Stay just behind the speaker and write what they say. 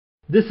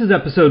This is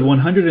episode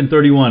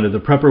 131 of the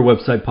Prepper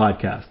Website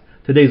Podcast.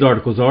 Today's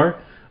articles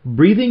are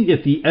Breathing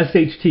at the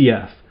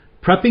SHTF,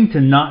 Prepping to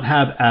Not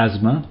Have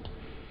Asthma,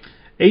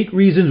 8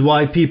 Reasons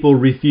Why People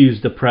Refuse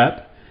to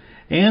Prep,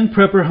 and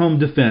Prepper Home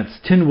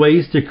Defense, 10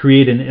 Ways to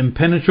Create an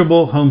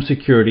Impenetrable Home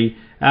Security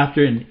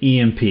After an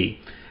EMP.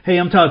 Hey,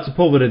 I'm Todd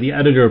Sepulveda, the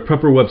editor of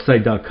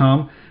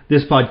PrepperWebsite.com.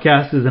 This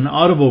podcast is an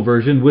audible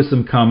version with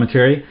some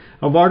commentary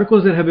of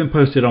articles that have been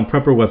posted on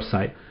Prepper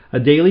Website, a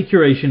daily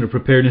curation of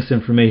preparedness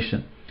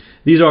information.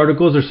 These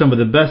articles are some of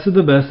the best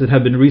that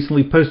have been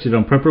recently posted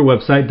on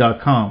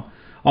PrepperWebsite.com.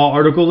 All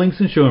article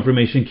links and show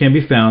information can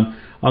be found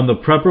on the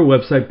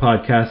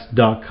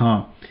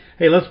PrepperWebsitePodcast.com.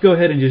 Hey, let's go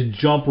ahead and just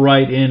jump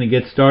right in and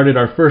get started.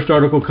 Our first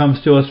article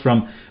comes to us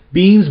from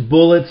Beans,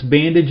 Bullets,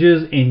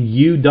 Bandages, and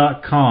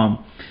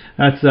You.com.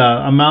 That's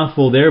a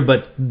mouthful there,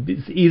 but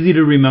it's easy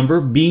to remember.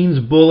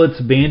 Beans,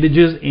 Bullets,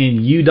 Bandages,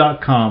 and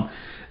You.com.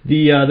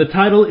 The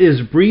title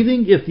is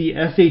Breathing at the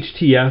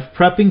SHTF,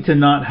 Prepping to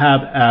Not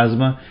Have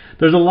Asthma.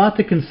 There's a lot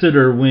to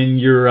consider when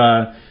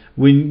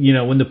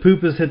when the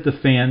poop has hit the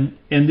fan,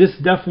 and this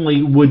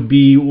definitely would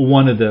be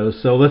one of those.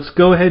 So let's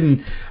go ahead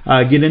and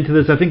get into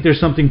this. I think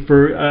there's something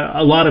for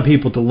a lot of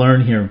people to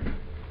learn here.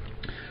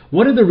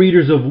 One of the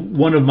readers of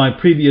one of my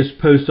previous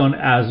posts on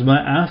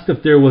asthma asked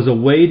if there was a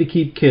way to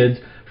keep kids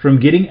from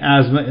getting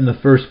asthma in the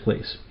first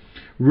place.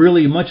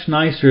 Really much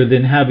nicer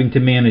than having to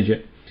manage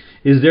it.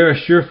 Is there a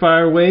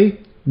surefire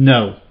way?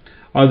 No.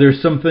 Are there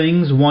some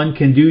things one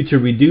can do to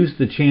reduce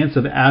the chance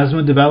of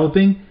asthma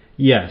developing?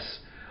 Yes.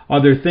 Are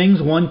there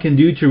things one can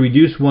do to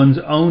reduce one's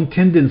own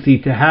tendency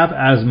to have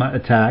asthma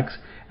attacks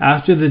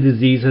after the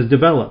disease has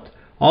developed?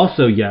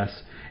 Also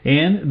yes.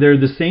 And they're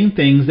the same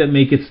things that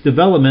make its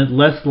development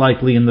less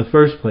likely in the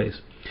first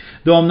place.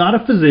 Though I'm not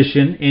a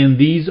physician, and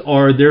these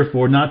are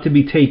therefore not to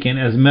be taken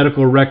as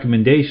medical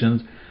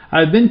recommendations,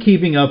 I've been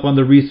keeping up on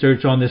the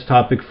research on this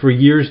topic for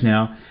years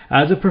now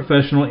as a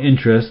professional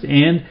interest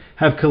and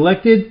have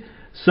collected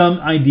some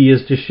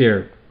ideas to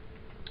share.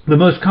 The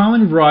most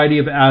common variety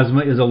of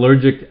asthma is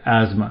allergic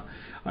asthma.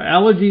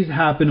 Allergies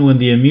happen when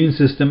the immune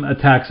system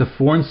attacks a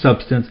foreign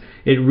substance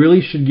it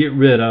really should get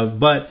rid of,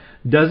 but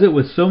does it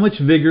with so much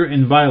vigor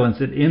and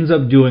violence it ends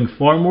up doing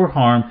far more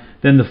harm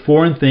than the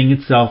foreign thing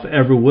itself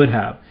ever would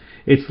have.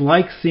 It's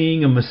like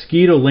seeing a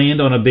mosquito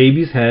land on a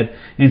baby's head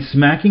and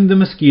smacking the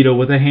mosquito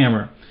with a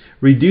hammer.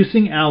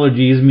 Reducing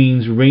allergies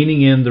means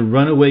reining in the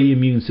runaway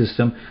immune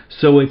system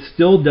so it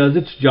still does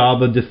its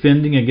job of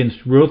defending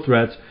against real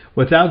threats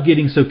without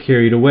getting so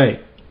carried away.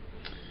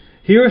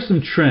 Here are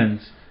some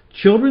trends.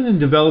 Children in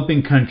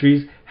developing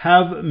countries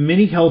have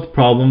many health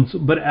problems,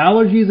 but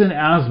allergies and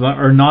asthma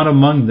are not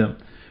among them.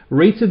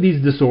 Rates of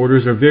these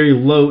disorders are very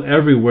low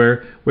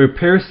everywhere where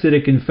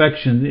parasitic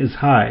infection is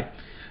high.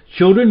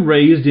 Children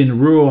raised in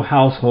rural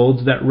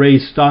households that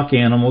raise stock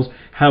animals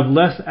have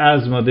less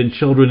asthma than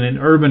children in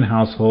urban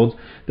households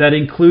that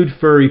include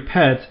furry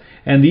pets,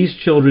 and these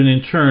children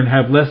in turn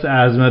have less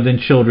asthma than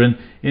children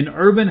in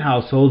urban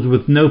households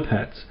with no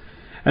pets.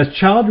 As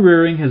child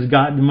rearing has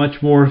gotten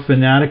much more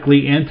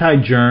fanatically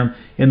anti-germ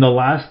in the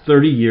last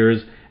 30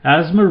 years,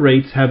 asthma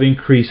rates have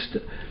increased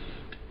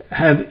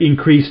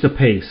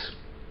apace.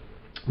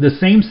 The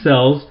same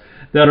cells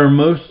that are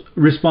most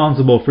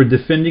responsible for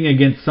defending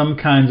against some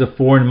kinds of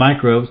foreign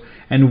microbes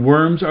and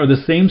worms are the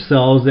same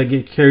cells that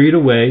get carried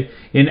away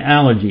in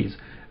allergies.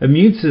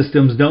 Immune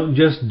systems don't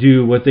just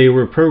do what they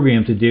were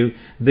programmed to do,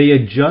 they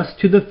adjust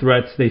to the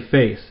threats they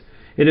face.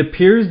 It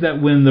appears that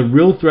when the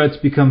real threats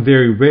become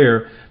very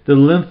rare, the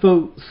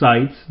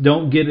lymphocytes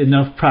don't get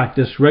enough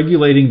practice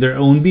regulating their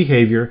own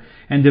behavior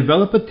and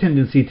develop a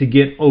tendency to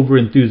get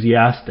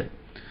overenthusiastic.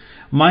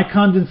 My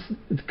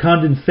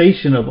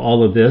condensation of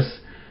all of this: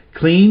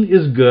 clean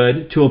is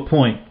good to a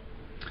point.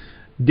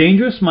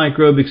 Dangerous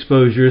microbe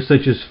exposure,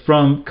 such as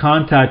from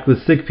contact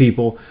with sick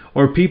people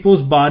or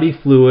people's body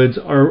fluids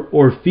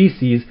or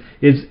feces,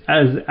 is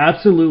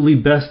absolutely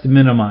best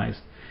minimized.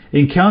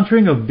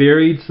 Encountering a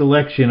varied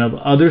selection of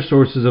other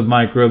sources of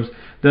microbes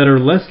that are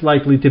less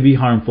likely to be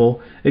harmful,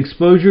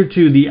 exposure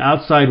to the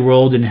outside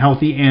world in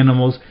healthy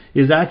animals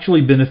is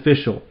actually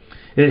beneficial.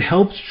 It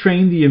helps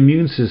train the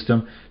immune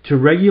system to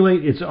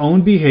regulate its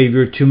own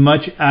behavior to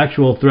match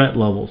actual threat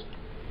levels.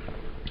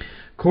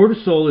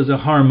 Cortisol is a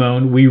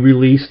hormone we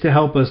release to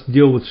help us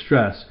deal with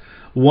stress.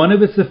 One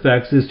of its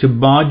effects is to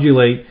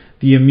modulate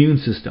the immune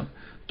system.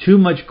 Too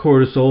much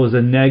cortisol is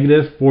a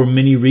negative for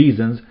many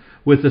reasons,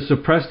 with a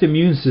suppressed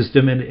immune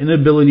system and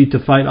inability to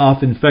fight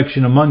off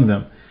infection among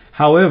them.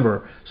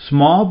 However,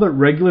 small but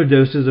regular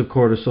doses of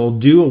cortisol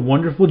do a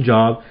wonderful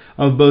job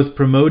of both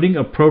promoting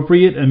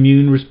appropriate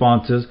immune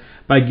responses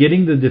by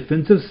getting the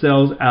defensive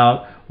cells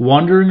out,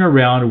 wandering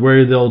around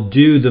where they'll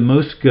do the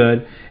most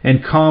good,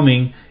 and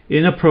calming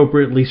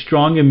inappropriately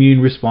strong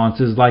immune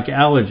responses like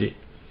allergy.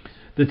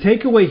 The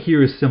takeaway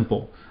here is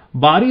simple.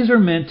 Bodies are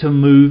meant to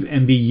move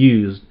and be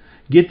used.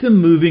 Get them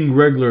moving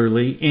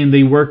regularly and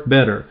they work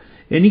better.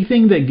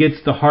 Anything that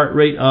gets the heart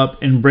rate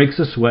up and breaks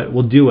a sweat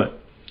will do it.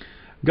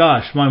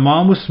 Gosh, my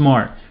mom was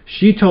smart.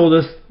 She told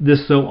us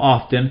this so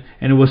often,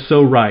 and it was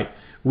so right.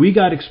 we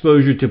got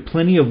exposure to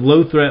plenty of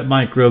low-threat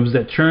microbes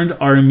that tuned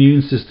our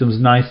immune systems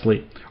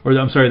nicely.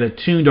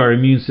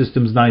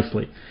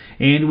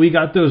 And we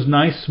got those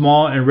nice,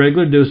 small, and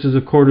regular doses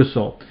of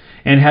cortisol,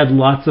 and had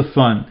lots of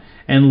fun,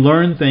 and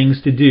learned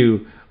things to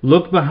do.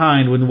 Look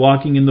behind when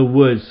walking in the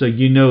woods so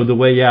you know the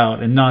way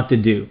out and not to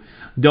do.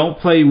 Don't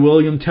play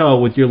William Tell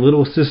with your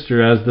little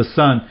sister as the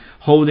sun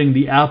holding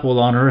the apple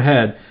on her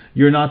head.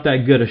 You're not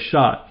that good a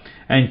shot.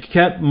 And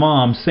kept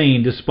mom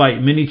sane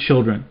despite many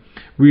children.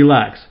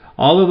 Relax.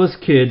 All of us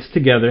kids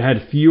together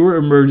had fewer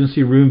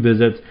emergency room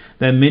visits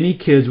than many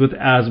kids with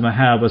asthma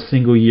have a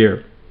single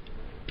year.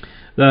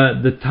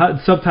 The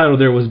subtitle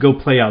there was "Go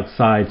Play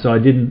Outside," so I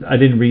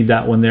didn't read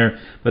that one there,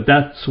 but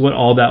that's what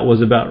all that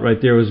was about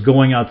right there, was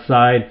going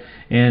outside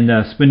and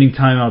spending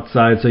time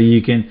outside so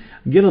you can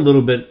get a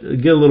little bit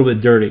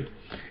dirty.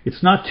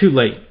 It's not too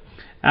late.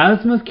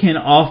 Asthma can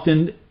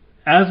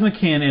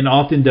and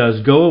often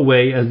does go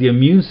away as the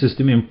immune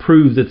system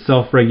improves its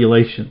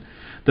self-regulation.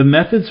 The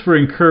methods for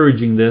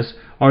encouraging this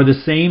are the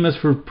same as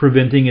for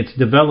preventing its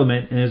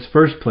development in its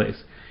first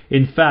place.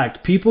 In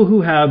fact, people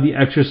who have the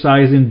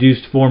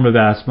exercise-induced form of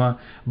asthma,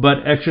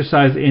 but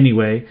exercise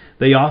anyway,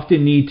 they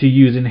often need to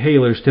use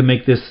inhalers to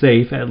make this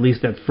safe, at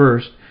least at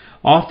first,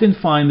 often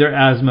find their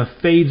asthma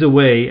fades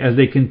away as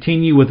they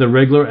continue with a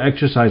regular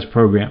exercise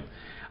program.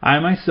 I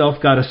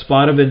myself got a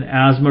spot of an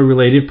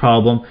asthma-related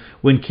problem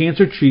when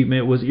cancer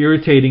treatment was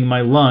irritating my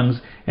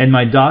lungs, and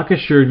my doc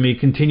assured me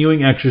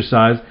continuing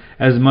exercise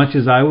as much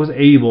as I was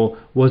able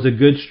was a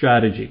good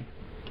strategy.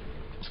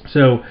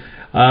 So,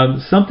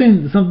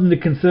 something to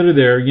consider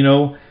there.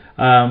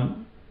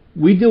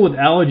 We deal with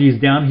allergies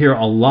down here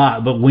a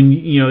lot, but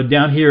when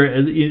down here,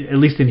 at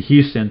least in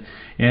Houston,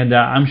 and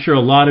I'm sure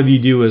a lot of you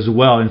do as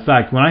well. In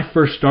fact, when I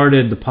first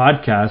started the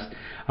podcast,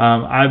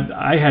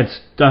 I had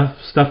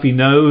stuffy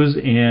nose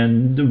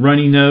and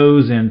runny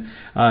nose, and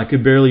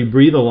could barely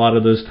breathe a lot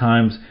of those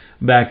times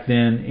back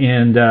then.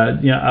 And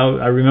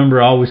I remember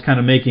always kind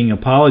of making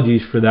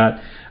apologies for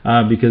that.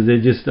 Because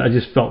I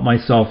just felt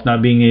myself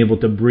not being able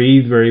to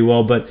breathe very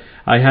well, but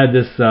I had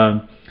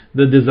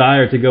the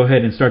desire to go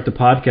ahead and start the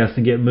podcast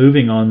and get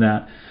moving on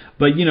that.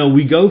 But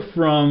we go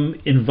from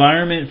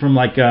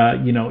like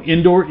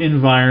indoor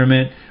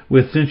environment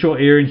with central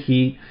air and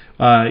heat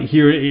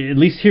here, at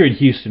least here in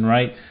Houston,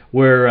 right?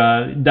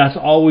 Where that's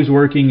always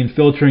working and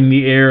filtering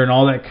the air and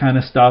all that kind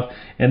of stuff.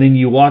 And then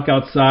you walk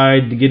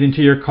outside to get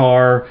into your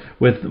car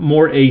with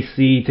more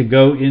AC, to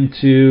go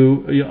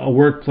into a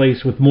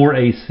workplace with more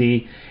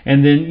AC.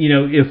 And then,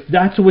 if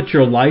that's what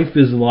your life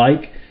is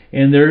like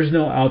and there's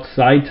no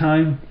outside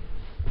time,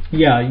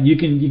 yeah, you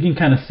can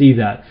kind of see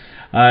that.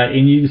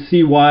 And you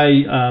see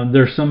why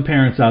there's some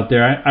parents out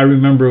there. I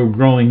remember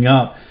growing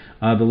up,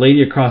 the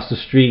lady across the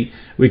street,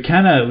 we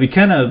kind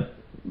of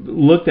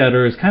looked at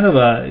her as kind of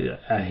a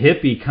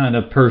hippie kind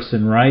of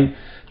person, right?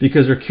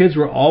 Because her kids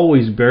were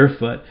always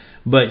barefoot,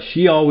 but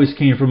she always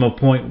came from a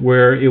point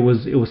where it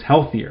was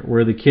healthier,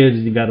 where the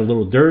kids got a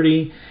little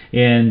dirty,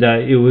 and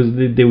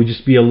they would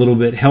just be a little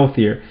bit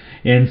healthier.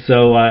 And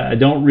so I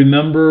don't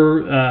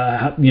remember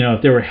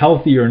if they were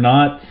healthy or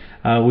not.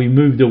 We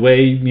moved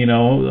away,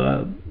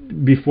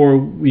 before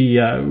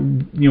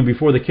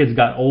before the kids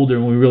got older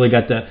and we really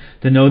got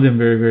to know them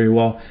very, very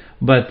well.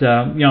 But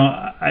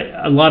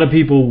a lot of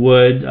people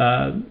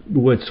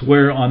would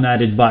swear on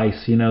that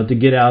advice, to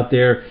get out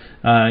there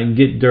and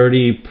get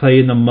dirty, play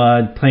in the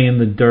mud, play in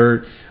the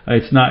dirt.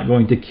 It's not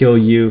going to kill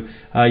you.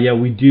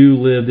 We do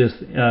live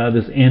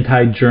this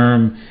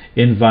anti-germ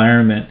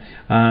environment.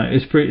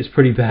 It's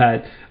pretty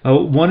bad.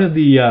 One of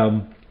the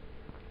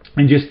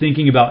and just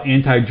thinking about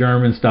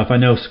anti-germ and stuff, I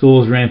know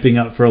school's ramping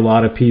up for a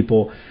lot of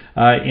people,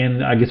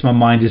 and I guess my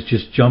mind is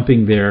just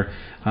jumping there.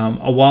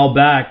 A while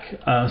back,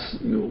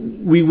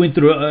 we went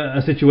through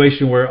a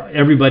situation where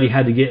everybody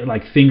had to get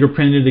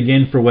fingerprinted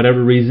again for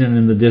whatever reason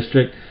in the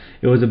district.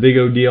 It was a big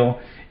old deal.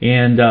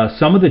 And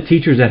some of the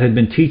teachers that had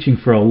been teaching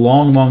for a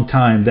long, long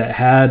time that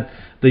had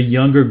the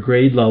younger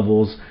grade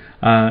levels,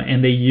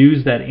 and they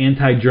used that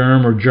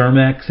anti-germ or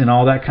Germ-X and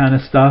all that kind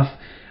of stuff,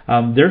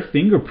 their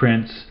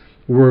fingerprints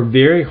were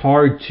very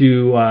hard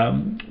to,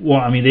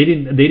 they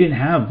didn't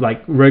have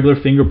regular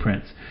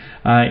fingerprints.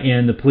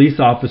 And the police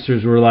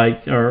officers were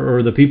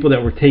or the people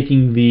that were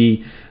taking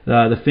the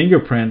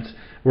fingerprints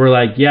were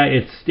like, yeah,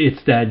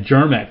 it's that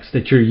Germ-X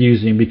that you're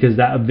using, because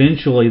that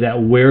eventually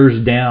that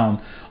wears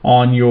down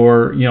on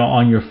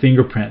your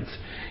fingerprints.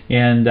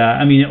 And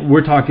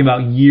we're talking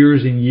about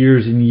years and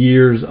years and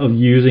years of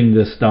using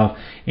this stuff,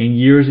 and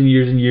years and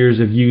years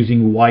of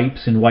using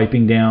wipes and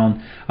wiping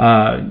down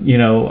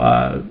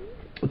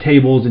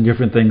tables and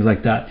different things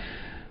like that.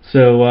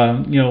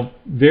 So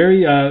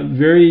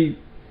very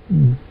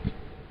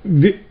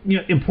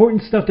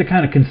important stuff to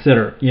kind of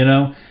consider.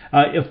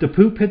 If the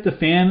poop hit the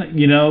fan,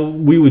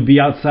 we would be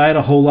outside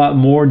a whole lot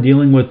more,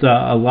 dealing with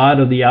a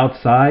lot of the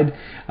outside.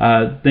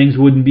 Things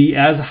wouldn't be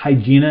as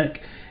hygienic,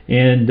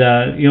 and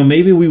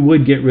maybe we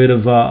would get rid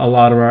of a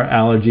lot of our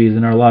allergies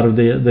and a lot of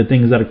the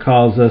things that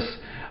cause us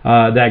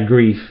that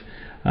grief.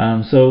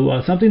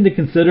 So something to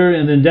consider,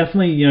 and then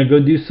definitely go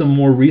do some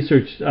more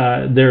research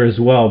there as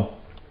well.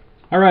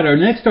 All right, our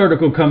next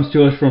article comes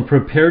to us from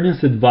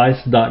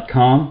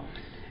preparednessadvice.com,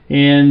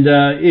 and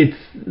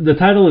the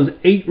title is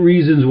 8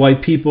 Reasons Why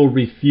People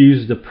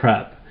Refuse to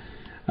Prep.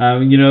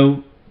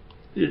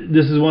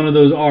 This is one of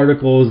those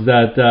articles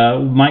that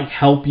might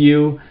help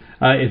you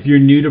if you're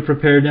new to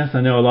preparedness.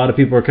 I know a lot of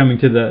people are coming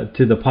to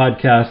the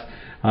podcast.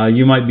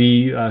 You might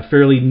be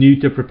fairly new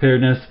to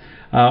preparedness,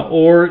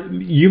 or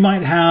you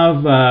might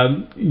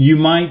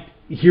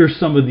hear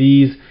some of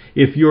these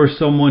if you're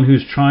someone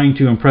who's trying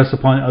to impress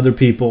upon other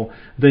people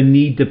the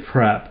need to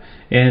prep.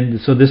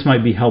 And so this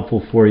might be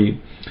helpful for you.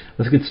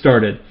 Let's get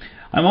started.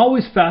 I'm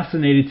always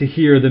fascinated to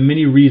hear the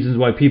many reasons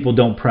why people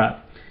don't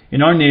prep.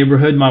 In our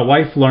neighborhood, my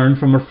wife learned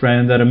from a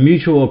friend that a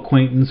mutual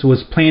acquaintance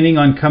was planning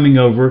on coming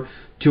over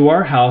to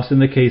our house in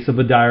the case of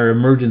a dire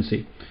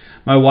emergency.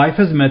 My wife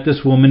has met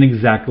this woman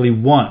exactly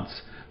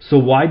once, so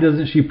why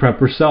doesn't she prep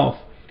herself?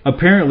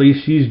 Apparently,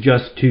 she's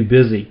just too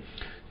busy.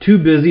 Too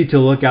busy to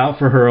look out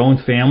for her own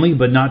family,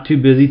 but not too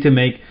busy to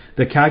make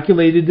the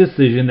calculated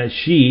decision that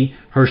she,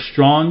 her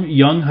strong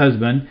young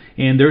husband,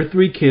 and their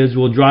 3 kids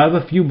will drive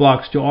a few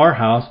blocks to our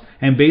house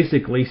and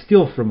basically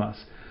steal from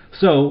us.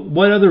 So,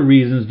 what other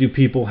reasons do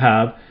people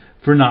have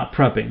for not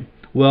prepping?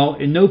 Well,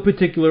 in no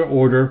particular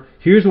order,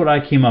 here's what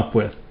I came up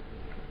with.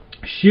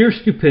 Sheer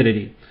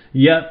stupidity.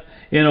 Yep,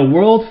 in a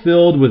world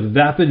filled with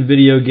vapid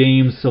video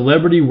games,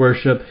 celebrity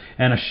worship,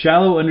 and a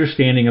shallow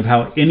understanding of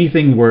how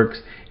anything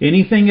works,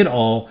 anything at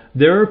all,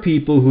 there are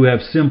people who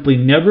have simply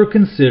never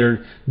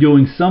considered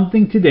doing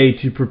something today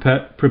to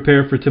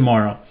prepare for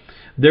tomorrow.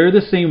 They're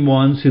the same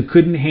ones who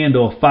couldn't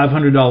handle a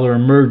 $500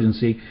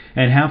 emergency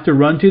and have to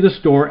run to the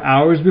store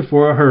hours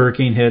before a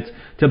hurricane hits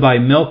to buy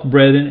milk,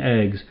 bread, and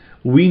eggs.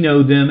 We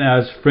know them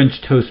as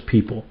French toast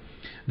people.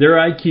 Their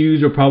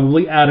IQs are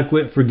probably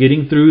adequate for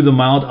getting through the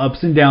mild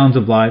ups and downs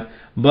of life,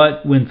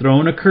 but when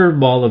thrown a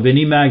curveball of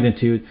any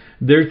magnitude,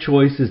 their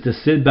choice is to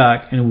sit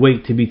back and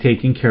wait to be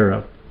taken care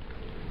of.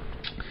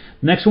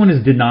 Next one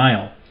is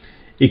denial.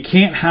 It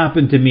can't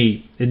happen to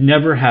me. It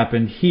never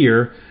happened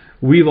here.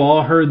 We've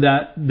all heard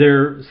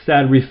their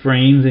sad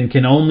refrains and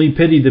can only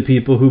pity the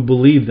people who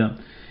believe them.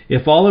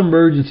 If all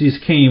emergencies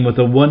came with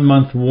a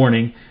 1-month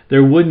warning,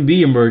 there wouldn't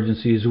be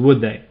emergencies,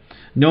 would they?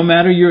 No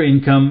matter your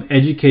income,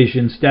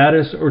 education,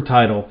 status, or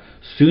title,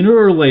 sooner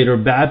or later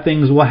bad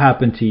things will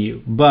happen to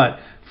you. But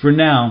for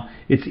now,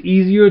 it's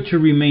easier to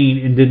remain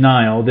in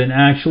denial than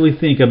actually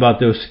think about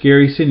those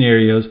scary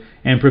scenarios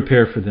and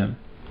prepare for them.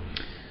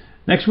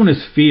 Next one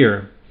is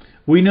fear.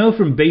 We know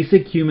from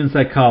basic human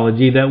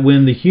psychology that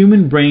when the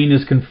human brain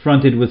is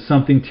confronted with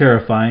something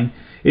terrifying,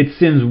 it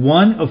sends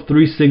one of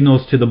 3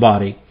 signals to the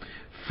body: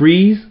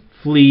 freeze,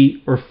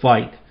 flee, or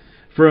fight.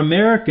 For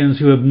Americans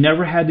who have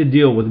never had to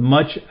deal with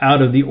much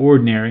out of the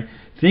ordinary,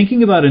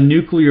 thinking about a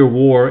nuclear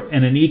war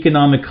and an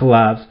economic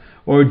collapse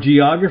or a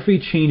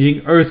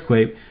geography-changing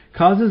earthquake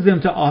causes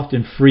them to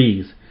often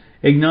freeze.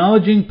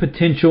 Acknowledging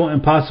potential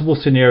and possible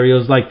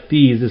scenarios like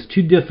these is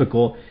too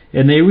difficult,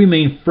 and they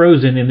remain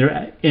frozen in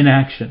their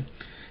inaction.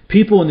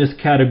 People in this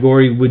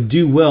category would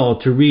do well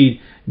to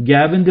read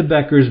Gavin de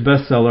Becker's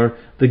bestseller,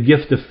 The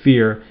Gift of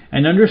Fear,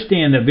 and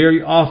understand that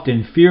very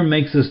often fear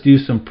makes us do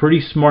some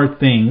pretty smart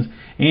things,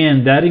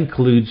 and that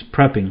includes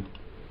prepping.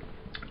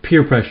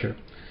 Peer pressure.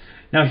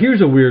 Now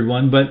here's a weird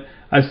one, but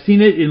I've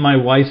seen it in my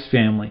wife's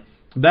family.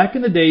 Back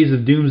in the days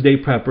of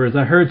doomsday preppers,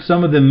 I heard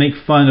some of them make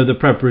fun of the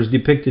preppers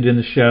depicted in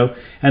the show,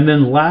 and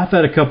then laugh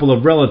at a couple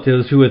of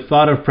relatives who had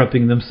thought of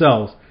prepping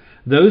themselves.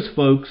 Those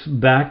folks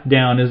backed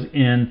down as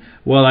in,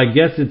 well, I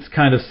guess it's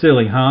kind of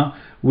silly, huh?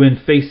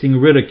 When facing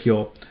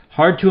ridicule.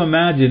 Hard to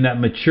imagine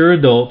that mature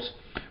adults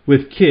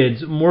with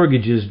kids,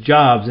 mortgages,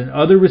 jobs, and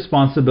other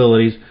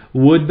responsibilities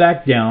would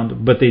back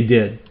down, but they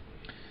did.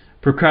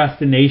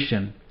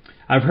 Procrastination.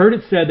 I've heard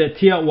it said that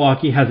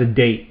Tiawaki has a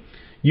date.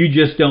 You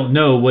just don't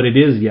know what it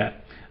is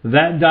yet.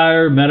 That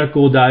dire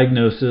medical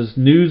diagnosis,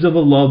 news of a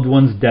loved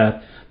one's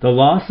death, the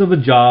loss of a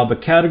job, a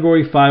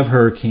Category 5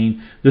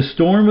 hurricane, the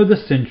storm of the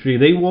century,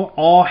 they will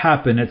all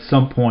happen at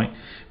some point.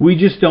 We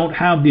just don't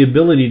have the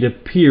ability to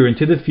peer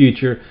into the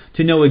future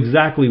to know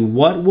exactly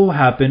what will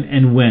happen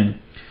and when.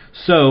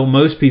 So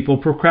most people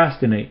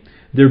procrastinate.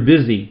 They're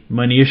busy,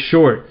 money is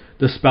short,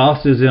 the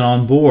spouse isn't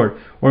on board,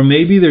 or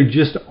maybe they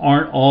just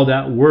aren't all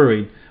that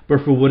worried.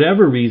 But for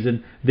whatever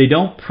reason, they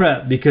don't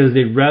prep because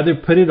they'd rather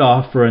put it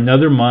off for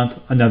another month,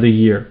 another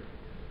year.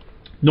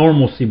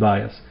 Normalcy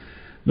bias.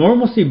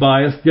 Normalcy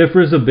bias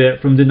differs a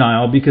bit from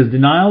denial because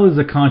denial is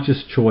a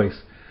conscious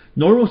choice.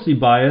 Normalcy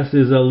bias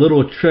is a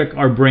little trick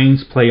our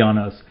brains play on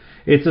us.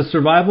 It's a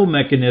survival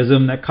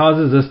mechanism that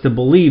causes us to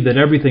believe that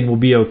everything will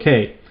be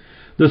okay.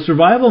 The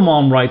survival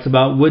mom writes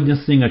about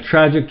witnessing a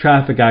tragic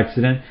traffic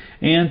accident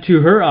and,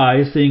 to her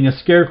eyes, seeing a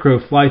scarecrow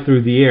fly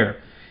through the air.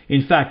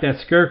 In fact, that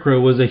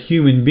scarecrow was a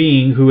human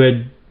being who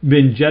had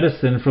been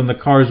jettisoned from the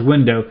car's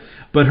window,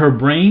 but her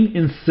brain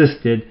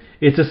insisted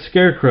it's a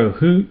scarecrow.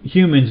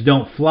 Humans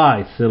don't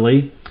fly,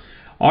 silly.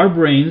 Our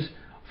brains,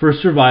 for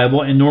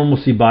survival and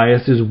normalcy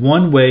bias, is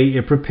one way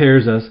it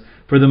prepares us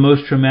for the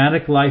most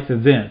traumatic life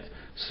events.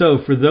 So,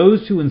 for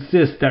those who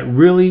insist that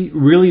really,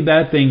 really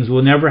bad things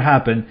will never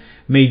happen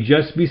may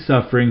just be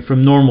suffering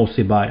from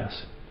normalcy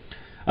bias.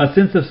 A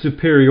sense of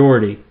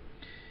superiority.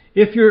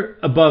 If you're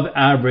above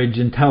average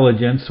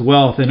intelligence,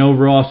 wealth, and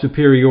overall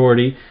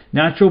superiority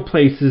naturally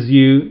places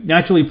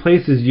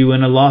you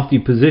in a lofty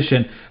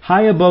position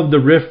high above the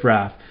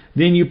riffraff,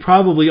 then you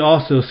probably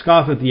also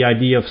scoff at the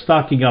idea of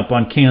stocking up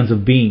on cans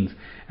of beans.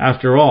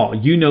 After all,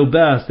 you know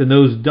best, and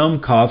those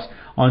dumb cops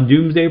on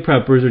Doomsday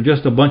Preppers are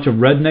just a bunch of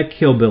redneck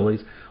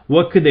hillbillies.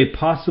 What could they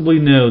possibly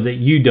know that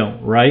you don't,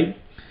 right?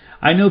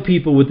 I know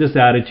people with this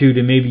attitude,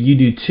 and maybe you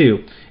do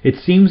too. It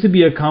seems to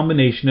be a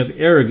combination of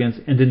arrogance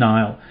and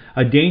denial,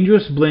 a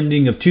dangerous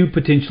blending of two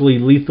potentially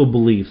lethal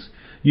beliefs.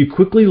 You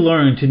quickly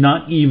learn to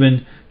not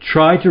even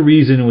try to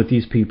reason with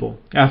these people.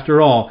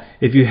 After all,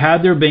 if you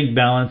had their bank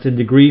balance and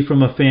degree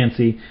from a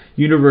fancy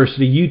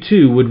university, you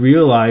too would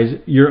realize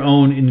your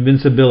own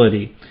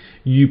invincibility.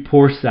 You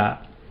poor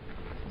sap.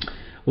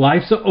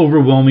 Life's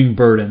overwhelming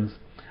burdens.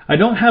 I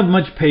don't have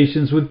much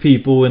patience with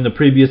people in the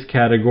previous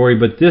category,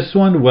 but this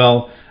one,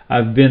 well,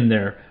 I've been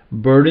there.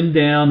 Burdened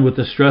down with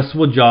a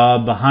stressful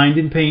job, behind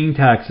in paying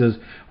taxes,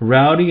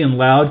 rowdy and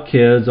loud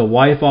kids, a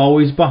wife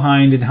always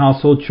behind in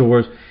household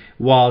chores,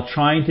 while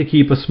trying to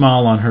keep a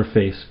smile on her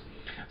face.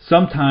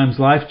 Sometimes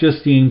life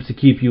just seems to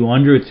keep you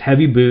under its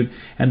heavy boot,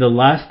 and the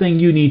last thing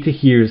you need to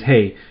hear is,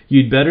 hey,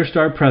 you'd better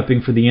start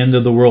prepping for the end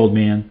of the world,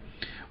 man.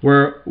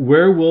 Where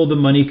will the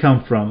money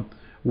come from?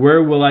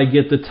 Where will I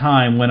get the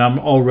time when I'm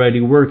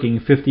already working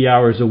 50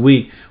 hours a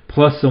week,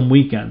 plus some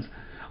weekends?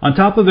 On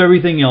top of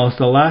everything else,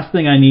 the last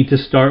thing I need to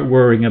start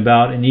worrying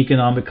about an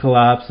economic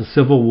collapse, a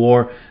civil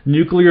war,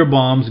 nuclear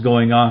bombs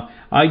going off.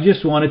 I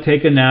just want to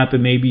take a nap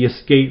and maybe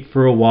escape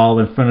for a while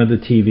in front of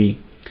the TV.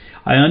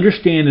 I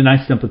understand and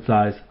I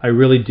sympathize. I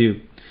really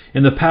do.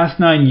 In the past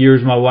 9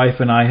 years, my wife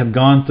and I have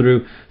gone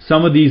through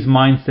some of these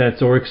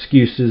mindsets or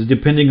excuses,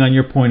 depending on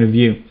your point of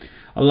view.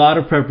 A lot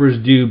of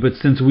preppers do, but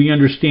since we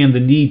understand the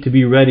need to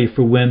be ready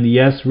for when the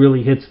S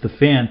really hits the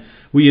fan,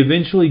 we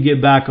eventually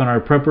get back on our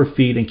prepper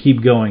feet and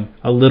keep going,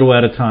 a little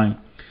at a time.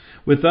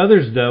 With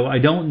others, though, I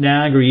don't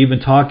nag or even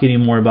talk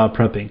anymore about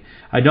prepping.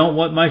 I don't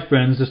want my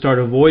friends to start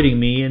avoiding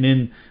me, and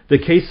in the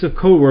case of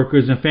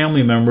coworkers and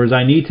family members,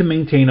 I need to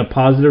maintain a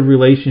positive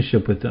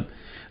relationship with them.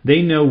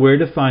 They know where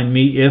to find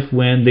me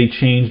when they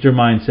change their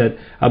mindset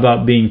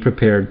about being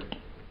prepared.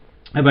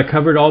 Have I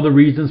covered all the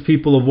reasons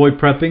people avoid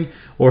prepping,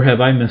 or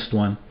have I missed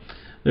one?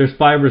 There's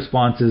 5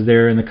 responses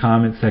there in the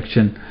comment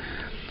section.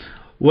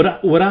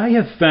 What I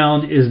have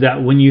found is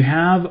that when you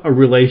have a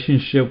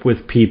relationship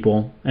with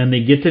people and they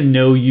get to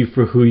know you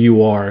for who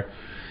you are,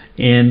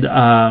 and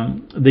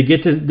they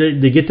get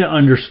to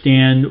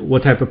understand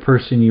what type of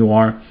person you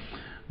are,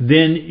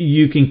 then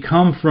you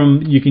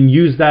can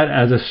use that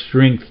as a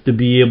strength to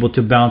be able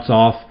to bounce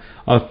off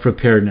of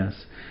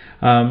preparedness.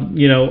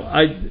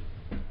 I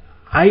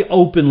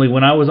openly,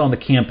 when I was on the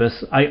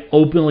campus, I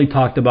openly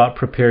talked about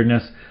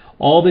preparedness.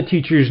 All the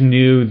teachers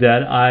knew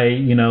that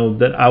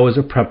I was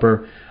a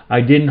prepper. I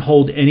didn't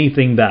hold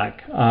anything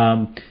back.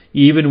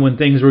 Even when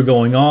things were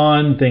going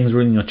on, things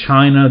were,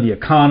 China, the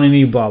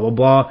economy, blah, blah,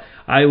 blah,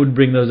 I would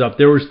bring those up.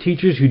 There was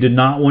teachers who did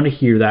not want to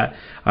hear that.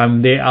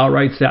 They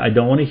outright said, I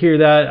don't want to hear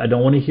that. I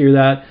don't want to hear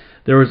that.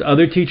 There was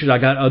other teachers, I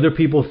got other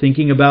people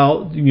thinking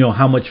about,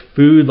 how much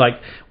food,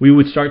 like we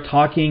would start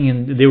talking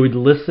and they would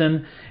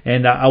listen,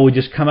 and I would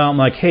just come out and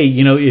like, hey,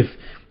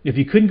 if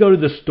you couldn't go to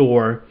the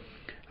store,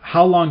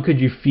 how long could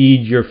you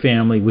feed your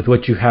family with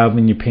what you have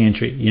in your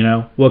pantry?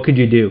 What could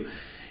you do?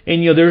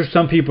 And there's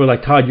some people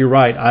like, Todd, you're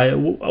right.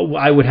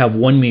 I would have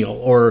 1 meal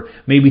or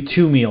maybe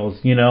 2 meals.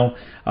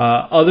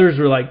 Others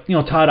are like,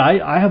 Todd,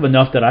 I have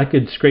enough that I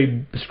could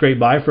scrape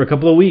by for a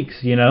couple of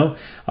weeks.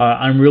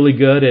 I'm really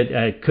good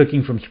at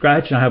cooking from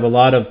scratch, and I have a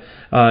lot of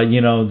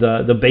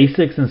the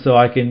basics, and so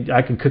I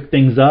can cook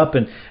things up,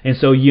 and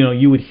so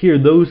you would hear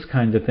those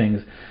kinds of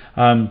things.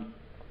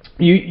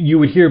 You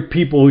would hear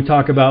people who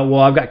talk about,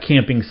 well, I've got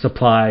camping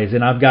supplies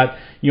and I've got,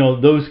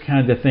 those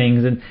kinds of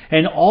things,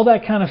 and all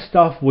that kind of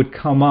stuff would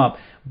come up,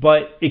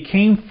 but it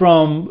came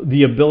from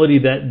the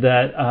ability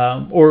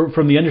or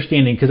from the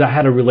understanding, because I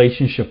had a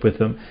relationship with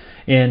them,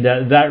 and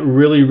that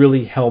really,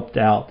 really helped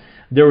out.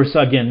 There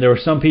were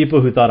some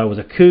people who thought I was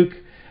a kook,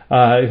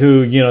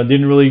 who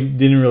didn't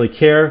really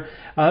care,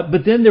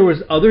 but then there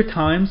was other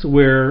times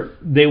where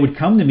they would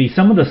come to me.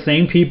 Some of the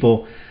same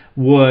people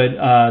would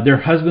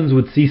their husbands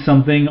would see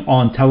something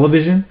on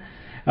television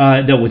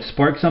that would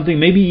spark something,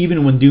 maybe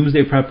even when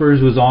Doomsday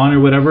Preppers was on or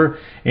whatever,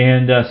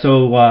 and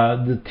so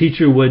the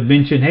teacher would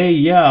mention, hey,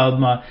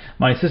 yeah,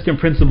 my assistant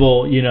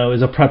principal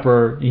is a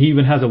prepper, he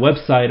even has a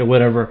website or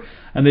whatever,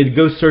 and they'd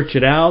go search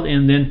it out,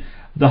 and then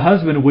the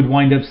husband would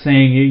wind up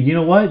saying, you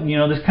know what,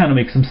 this kind of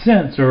makes some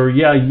sense, or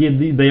yeah,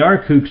 they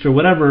are kooks or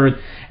whatever,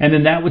 and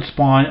then that would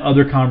spawn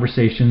other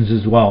conversations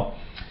as well.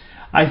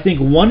 I think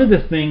one of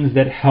the things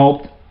that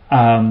helped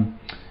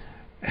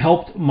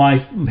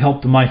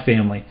my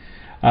family.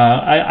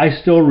 I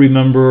still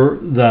remember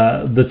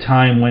the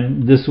time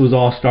when this was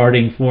all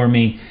starting for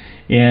me,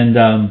 and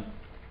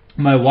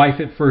my wife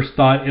at first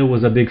thought it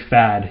was a big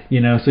fad,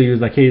 So he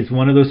was like, "Hey, it's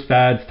one of those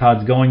fads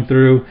Todd's going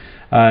through.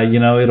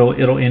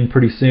 It'll end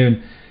pretty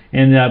soon."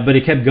 And but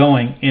it kept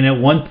going. And at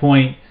one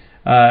point,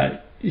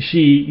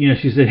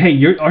 she said, "Hey,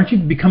 aren't you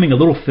becoming a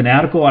little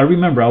fanatical?" I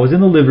remember I was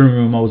in the living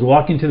room. I was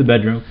walking to the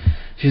bedroom.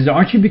 She said,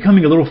 "Aren't you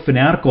becoming a little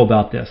fanatical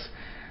about this?"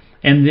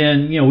 And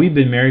then we've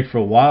been married for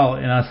a while,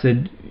 and I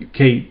said,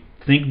 "Kate,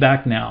 think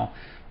back now.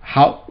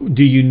 How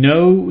do you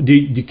know?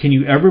 Can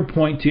you ever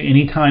point to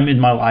any time in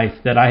my life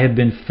that I have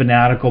been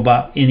fanatical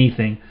about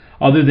anything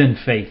other than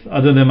faith,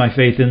 other than my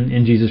faith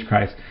in Jesus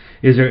Christ?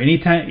 Is there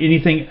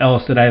anything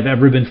else that I have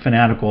ever been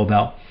fanatical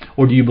about,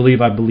 or do you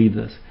believe I believe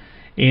this?"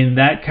 And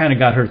that kind of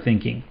got her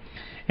thinking.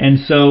 And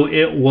so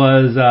it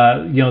was,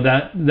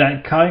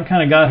 that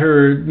kind of got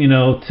her,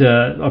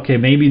 to, okay,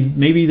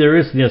 maybe there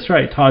is, that's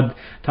right. Todd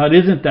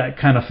isn't that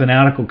kind of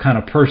fanatical kind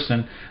of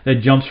person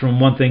that jumps from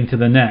one thing to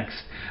the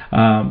next.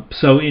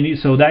 So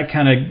that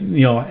kind of,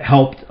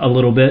 helped a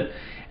little bit.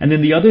 And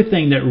then the other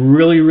thing that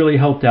really, really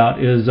helped out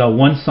is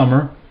one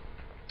summer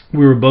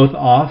we were both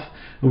off.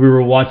 We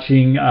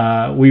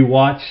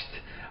watched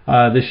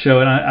this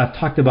show, and I've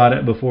talked about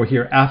it before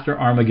here, After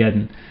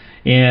Armageddon.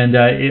 And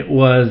it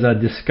was a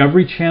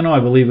Discovery Channel. I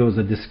believe it was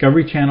a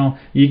Discovery Channel.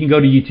 You can go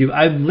to YouTube.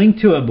 I've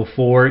linked to it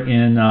before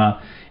in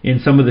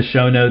some of the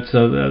show notes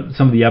of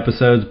some of the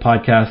episodes,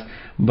 podcasts.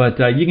 But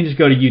you can just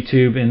go to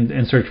YouTube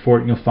and search for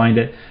it, and you'll find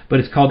it. But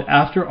it's called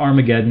After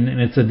Armageddon,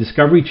 and it's a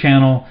Discovery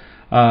Channel,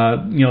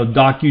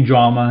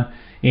 docudrama.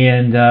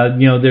 And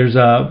there's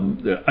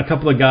a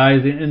couple of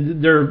guys,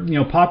 and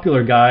they're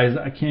popular guys.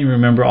 I can't even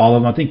remember all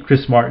of them. I think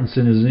Chris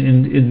Martenson is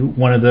in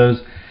one of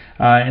those.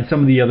 And some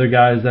of the other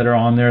guys that are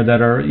on there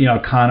that are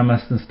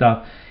economists and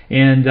stuff,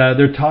 and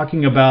they're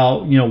talking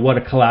about what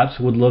a collapse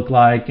would look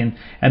like, and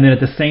then at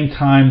the same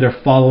time they're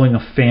following a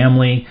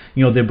family.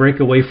 They break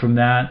away from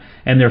that,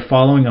 and they're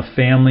following a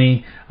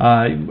family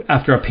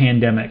after a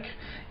pandemic,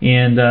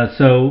 and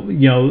so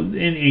and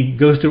it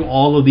goes through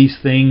all of these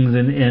things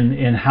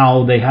and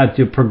how they had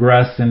to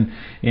progress and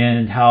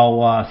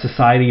how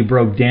society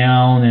broke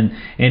down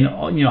and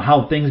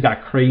how things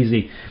got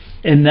crazy.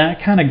 And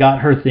that kind of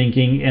got her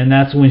thinking, and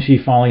that's when she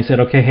finally said,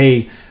 "Okay,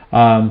 hey,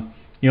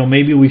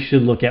 maybe we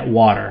should look at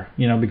water,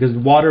 because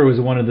water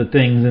was one of the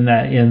things in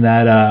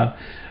that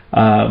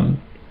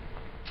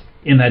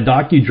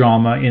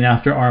docudrama in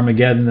After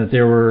Armageddon that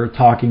they were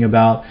talking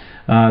about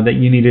that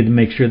you needed to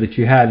make sure that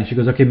you had." And she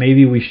goes, "Okay,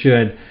 maybe we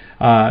should,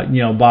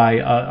 buy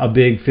a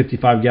big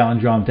 55-gallon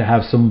drum to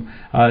have some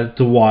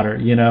to water,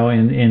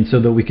 and so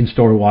that we can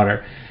store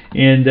water."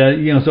 And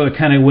so it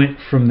kind of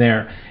went from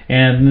there.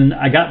 And then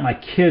I got my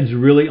kids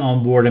really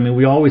on board. I mean,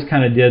 we always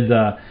kind of did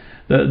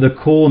the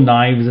cool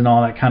knives and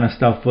all that kind of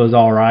stuff was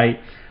all right,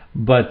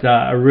 but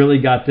I really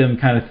got them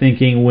kind of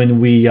thinking when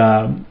we,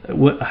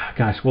 what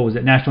was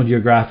it? National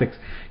Geographic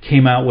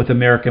came out with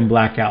American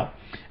Blackout,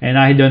 and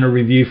I had done a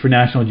review for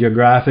National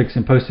Geographic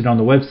and posted it on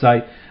the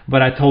website.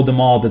 But I told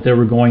them all that they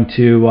were going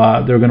to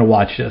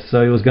watch this.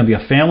 So it was going to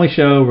be a family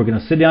show. We're going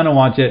to sit down and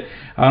watch it.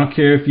 I don't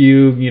care if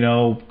you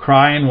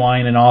cry and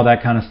whine and all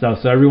that kind of stuff.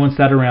 So everyone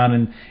sat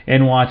around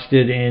and watched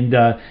it, and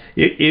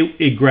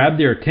it grabbed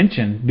their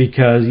attention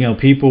because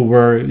people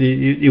were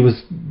it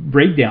was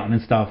breakdown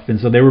and stuff, and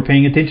so they were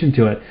paying attention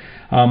to it.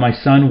 My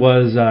son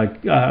was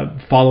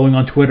following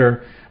on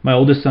Twitter. My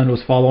oldest son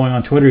was following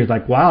on Twitter. He's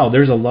like, "Wow,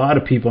 there's a lot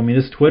of people." I mean,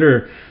 this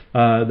Twitter.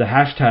 The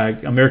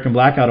hashtag American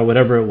Blackout or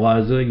whatever it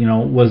was,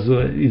 was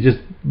just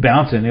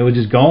bouncing. It was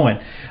just going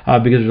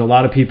because there's a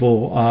lot of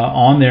people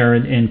on there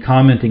and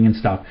commenting and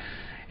stuff.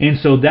 And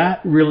so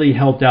that really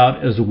helped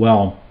out as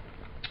well.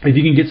 If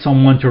you can get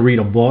someone to read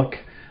a book,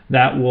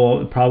 that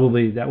would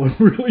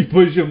really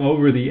push them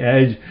over the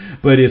edge.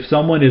 But if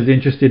someone is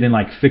interested in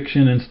like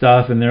fiction and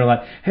stuff, and they're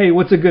like, "Hey,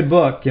 what's a good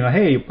book?"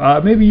 Hey,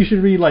 maybe you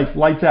should read like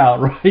Lights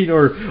Out, right?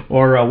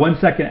 Or 1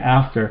 Second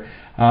After.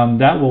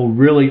 That will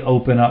really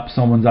open up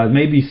someone's eyes.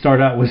 Maybe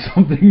start out with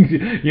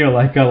something,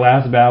 like a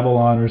Last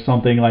Babylon or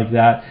something like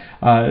that,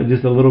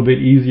 just a little bit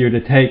easier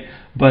to take.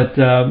 But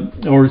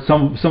or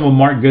some of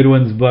Mark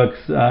Goodwin's books,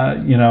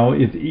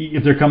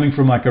 if they're coming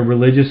from like a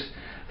religious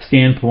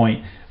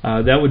standpoint,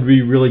 that would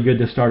be really good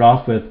to start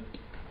off with.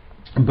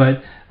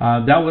 But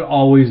that would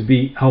always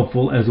be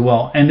helpful as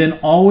well. And then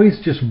always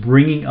just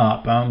bringing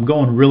up. I'm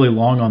going really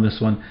long on this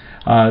one.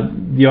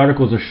 The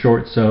articles are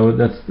short, so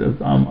that's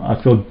I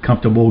feel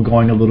comfortable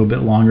going a little bit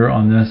longer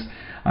on this,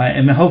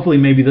 and hopefully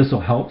maybe this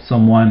will help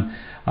someone.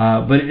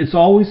 But it's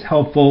always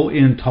helpful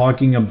in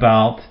talking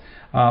about,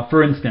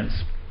 for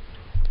instance,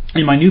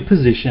 in my new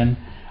position,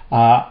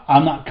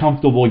 I'm not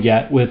comfortable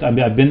yet with. I've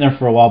been there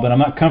for a while, but I'm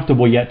not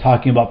comfortable yet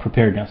talking about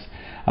preparedness.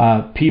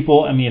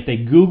 People, if they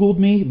Googled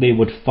me, they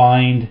would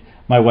find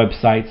my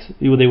websites.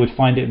 They would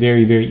find it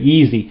very, very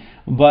easy.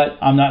 But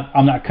I'm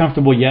not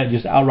comfortable yet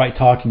just outright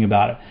talking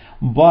about it.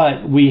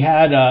 But we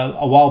had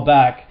a while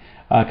back,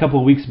 a couple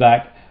of weeks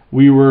back,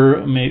 we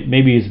were,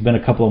 maybe it's been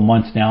a couple of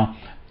months now,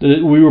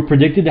 we were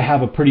predicted to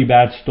have a pretty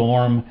bad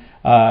storm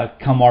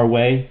come our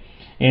way.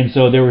 And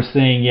so they were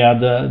saying, yeah,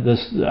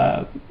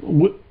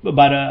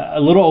 about a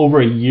little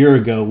over a year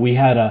ago, we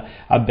had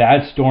a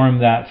bad storm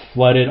that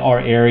flooded our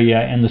area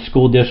and the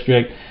school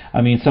district.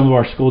 I mean, some of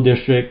our school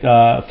district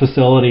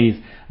facilities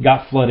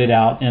got flooded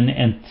out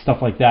and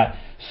stuff like that.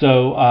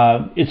 So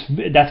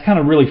that's kind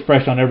of really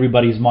fresh on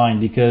everybody's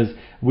mind, because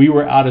we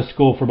were out of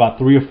school for about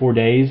 3 or 4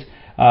 days,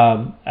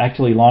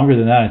 actually longer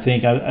than that.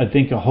 I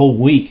think a whole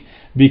week,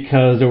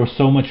 because there was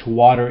so much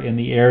water in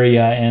the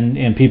area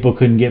and people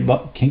couldn't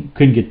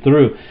get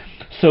through.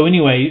 So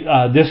anyway,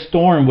 this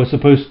storm was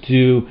supposed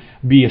to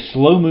be a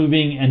slow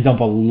moving and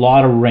dump a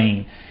lot of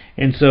rain.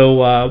 And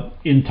so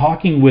in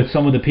talking with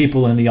some of the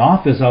people in the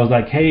office, I was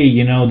like, hey,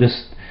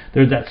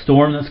 there's that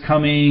storm that's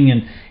coming,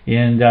 and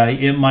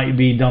it might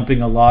be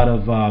dumping a lot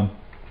of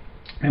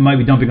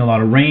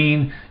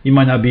rain. You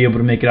might not be able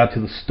to make it out to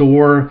the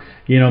store.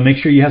 Make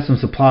sure you have some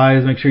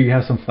supplies. Make sure you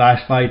have some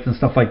flashlights and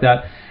stuff like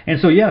that. And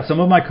so, yeah,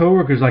 some of my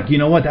coworkers like,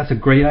 what, that's a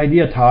great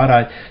idea,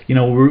 Todd.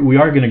 We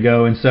are going to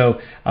go. And so,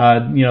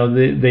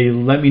 they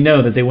let me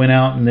know that they went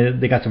out and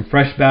they got some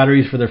fresh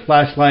batteries for their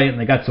flashlight, and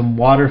they got some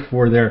water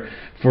for their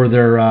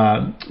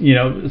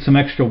some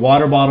extra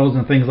water bottles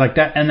and things like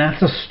that. And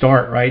that's a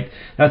start, right?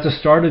 That's a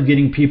start of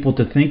getting people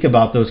to think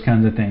about those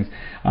kinds of things.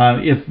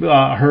 If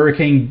a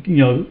hurricane,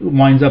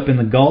 winds up in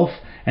the Gulf,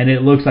 and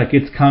it looks like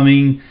it's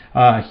coming,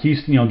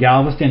 Houston,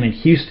 Galveston and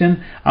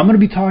Houston, I'm going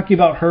to be talking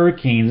about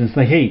hurricanes and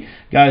say, hey,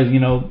 guys,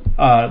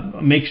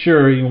 make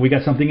sure we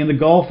got something in the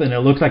Gulf and it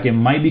looks like it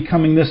might be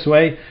coming this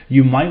way.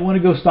 You might want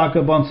to go stock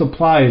up on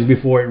supplies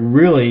before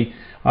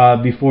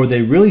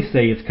they really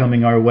say it's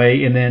coming our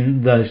way, and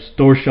then the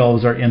store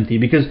shelves are empty,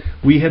 because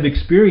we have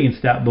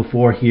experienced that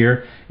before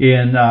here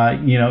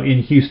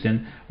in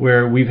Houston,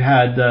 where we've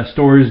had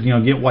stores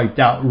get wiped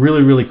out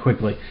really, really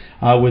quickly.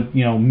 With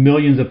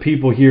millions of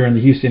people here in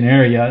the Houston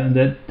area, and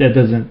that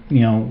doesn't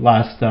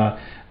last.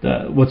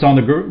 What's on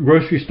the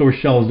grocery store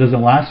shelves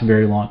doesn't last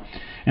very long.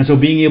 And so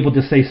being able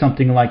to say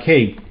something like,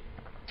 hey,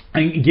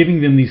 and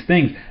giving them these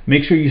things,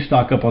 make sure you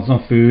stock up on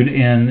some food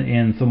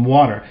and some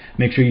water.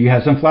 Make sure you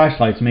have some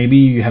flashlights. Maybe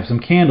you have some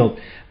candles.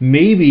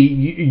 Maybe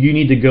you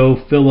need to go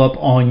fill up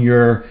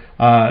your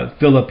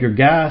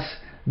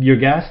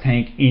gas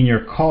tank in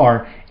your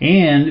car,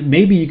 and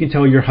maybe you can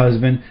tell your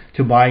husband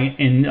to buy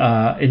an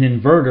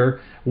inverter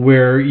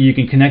where you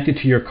can connect it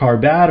to your car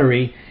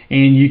battery,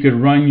 and you could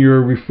run your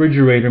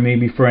refrigerator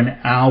maybe for an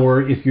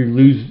hour. If you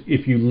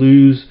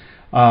lose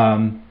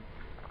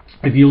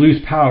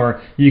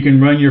power, you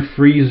can run your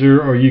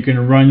freezer or you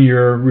can run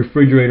your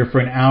refrigerator for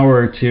an hour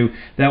or two.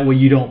 That way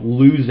you don't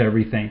lose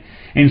everything.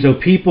 And so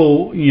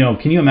people,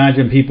 can you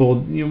imagine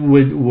people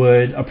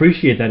would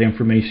appreciate that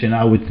information,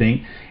 I would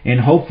think,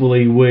 and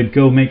hopefully would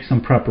go make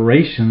some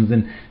preparations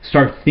and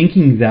start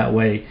thinking that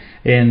way.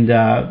 And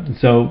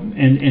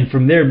and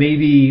from there,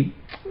 maybe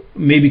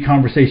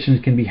conversations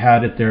can be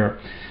had at their,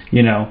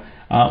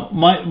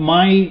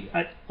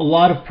 a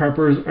lot of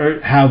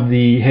preppers have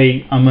the,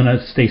 hey, I'm going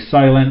to stay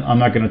silent. I'm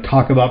not going to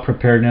talk about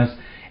preparedness.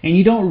 And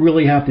you don't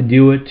really have to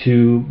do it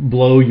to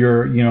blow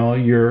your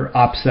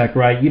OPSEC,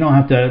 right? You don't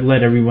have to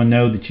let everyone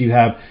know that you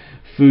have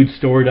food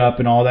stored up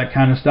and all that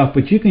kind of stuff.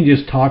 But you can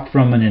just talk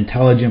from an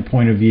intelligent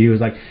point of view.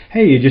 It's like,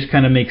 hey, it just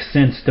kind of makes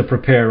sense to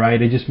prepare,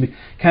 right? It just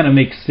kind of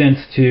makes sense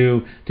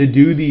to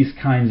do these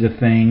kinds of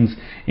things.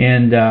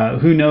 And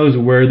who knows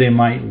where they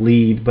might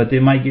lead, but they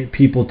might get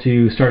people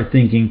to start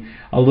thinking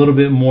a little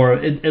bit more,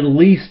 at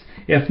least,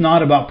 if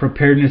not about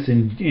preparedness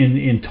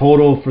in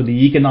total for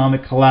the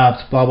economic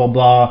collapse, blah, blah,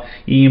 blah,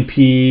 EMP,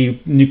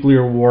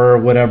 nuclear war,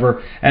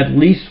 whatever, at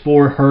least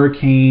for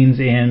hurricanes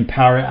and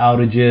power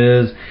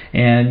outages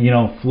and,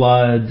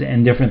 floods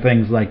and different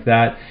things like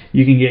that.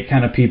 You can get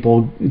kind of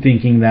people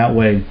thinking that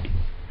way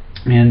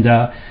and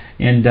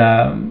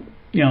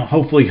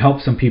hopefully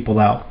help some people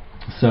out.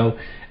 So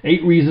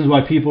 8 reasons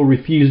why people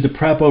refuse to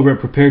prep over at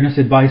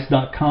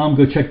preparednessadvice.com.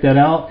 Go check that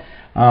out.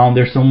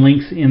 There's some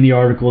links in the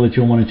article that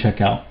you'll want to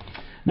check out.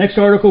 Next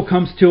article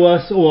comes to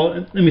us.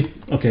 So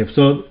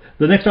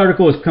the next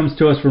article comes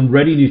to us from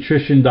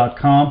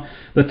ReadyNutrition.com.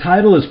 The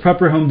title is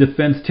Prepper Home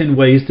Defense 10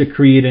 Ways to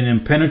Create an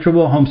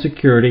Impenetrable Home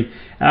Security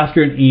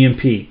After an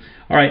EMP.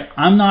 All right,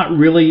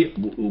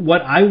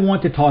 what I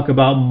want to talk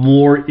about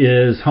more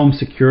is home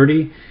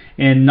security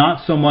and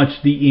not so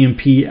much the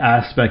EMP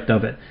aspect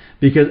of it.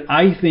 Because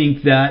I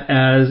think that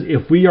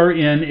if we are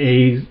in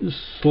a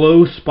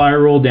slow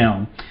spiral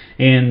down,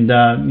 and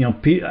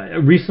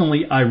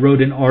recently I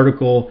wrote an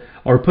article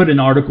or put an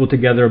article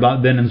together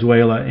about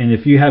Venezuela, and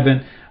if you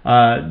haven't,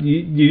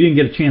 you didn't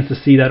get a chance to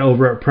see that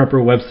over at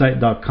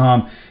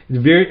prepperwebsite.com.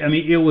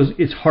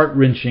 It's heart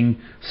wrenching,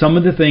 some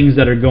of the things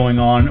that are going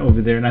on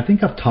over there, and I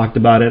think I've talked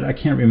about it. I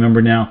can't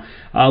remember now.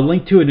 I'll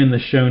link to it in the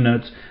show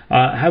notes.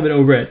 Have it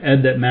over at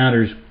Ed That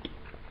Matters,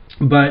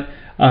 but.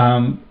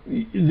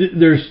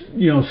 There's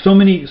so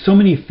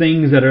many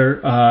things that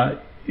are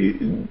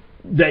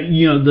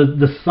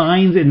the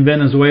signs in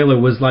Venezuela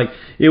was like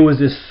it was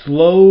this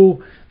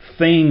slow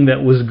thing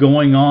that was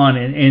going on,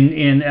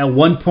 and at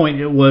one point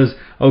it was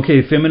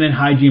okay, feminine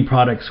hygiene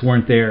products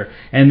weren't there,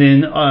 and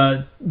then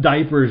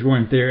diapers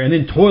weren't there, and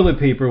then toilet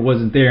paper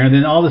wasn't there, and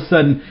then all of a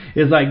sudden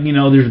it's like,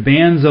 there's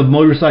bands of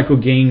motorcycle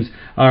gangs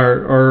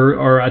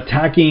are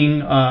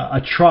attacking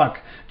a truck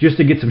just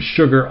to get some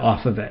sugar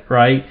off of it,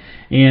 right?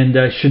 And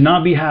should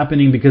not be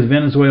happening, because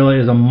Venezuela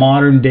is a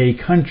modern day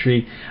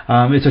country.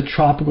 It's a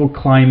tropical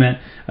climate.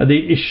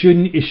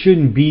 It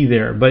shouldn't be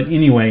there. But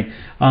anyway,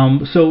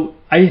 so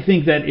I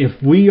think that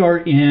if we are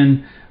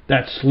in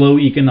that slow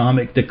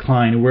economic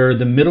decline where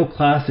the middle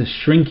class is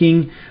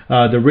shrinking,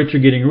 the rich are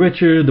getting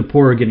richer, the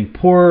poor are getting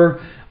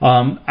poorer,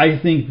 I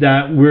think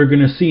that we're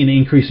going to see an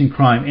increase in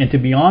crime. And to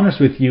be honest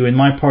with you, in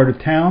my part of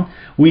town,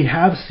 we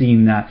have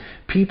seen that.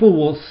 People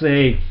will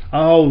say,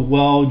 oh,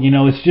 well,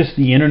 it's just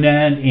the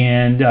internet,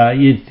 and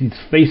it's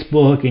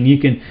Facebook, and you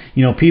can,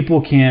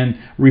 people can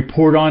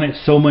report on it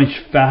so much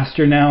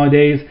faster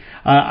nowadays.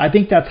 I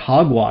think that's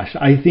hogwash.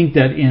 I think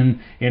that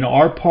in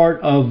our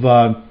part of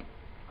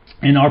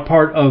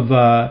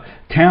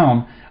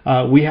town,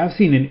 we have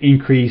seen an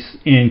increase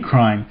in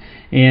crime,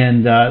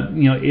 and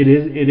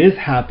it is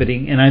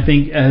happening. And I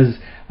think as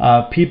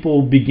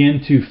people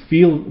begin to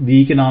feel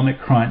the economic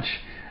crunch,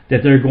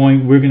 that we're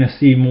going to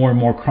see more and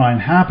more crime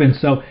happen.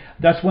 So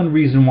that's one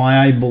reason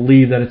why I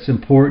believe that it's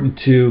important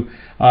to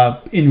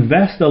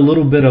invest a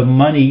little bit of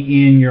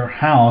money in your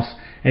house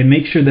and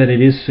make sure that it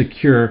is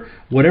secure,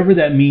 whatever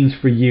that means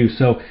for you.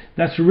 So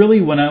that's really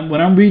when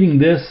I'm reading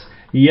this.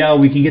 Yeah,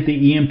 we can get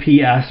the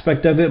EMP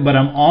aspect of it, but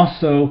I'm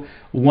also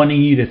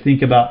wanting you to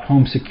think about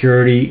home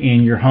security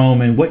in your home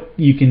and what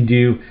you can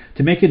do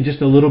to make it just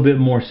a little bit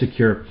more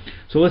secure.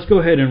 So let's go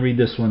ahead and read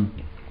this one.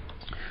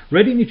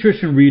 Ready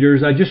Nutrition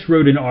readers, I just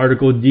wrote an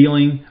article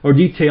detailing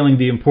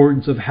the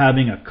importance of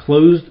having a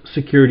closed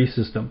security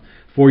system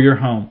for your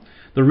home.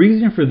 The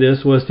reason for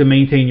this was to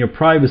maintain your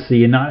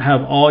privacy and not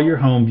have all your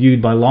home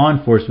viewed by law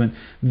enforcement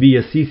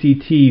via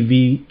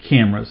CCTV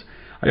cameras.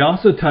 I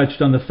also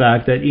touched on the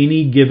fact that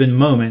any given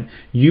moment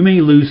you may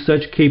lose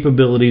such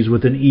capabilities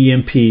with an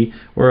EMP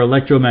or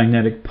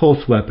electromagnetic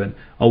pulse weapon,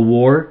 a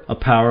war, a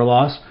power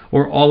loss,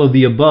 or all of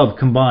the above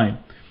combined.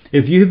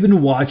 If you have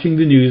been watching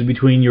the news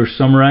between your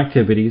summer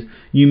activities,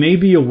 you may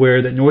be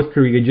aware that North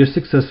Korea just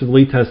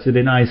successfully tested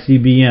an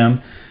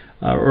ICBM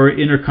or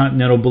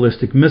intercontinental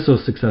ballistic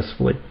missile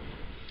successfully.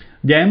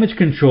 Damage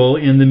control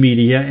in the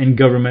media and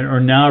government are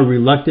now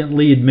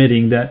reluctantly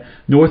admitting that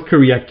North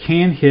Korea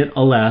can hit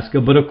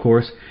Alaska, but of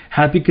course,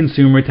 happy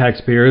consumer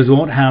taxpayers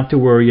won't have to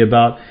worry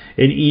about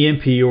an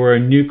EMP or a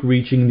nuke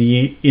reaching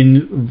the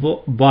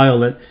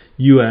inviolate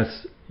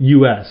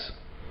U.S.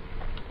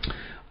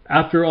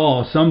 After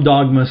all, some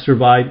dogmas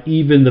survive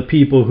even the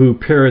people who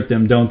parrot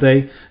them, don't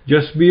they?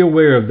 Just be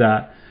aware of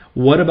that.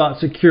 What about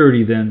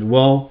security then?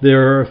 Well,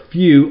 there are a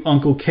few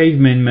Uncle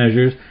Caveman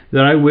measures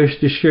that I wish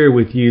to share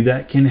with you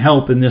that can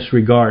help in this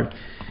regard.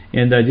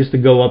 And just to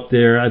go up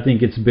there, I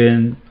think it's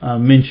been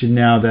mentioned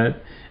now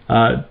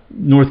that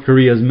North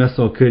Korea's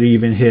missile could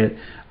even hit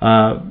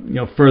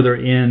further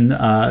in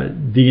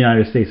the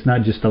United States,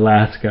 not just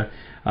Alaska.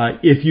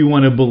 If you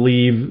want to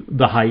believe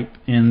the hype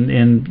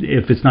and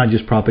if it's not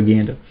just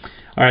propaganda.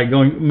 All right,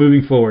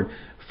 moving forward.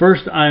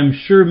 First, I'm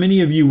sure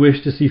many of you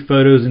wish to see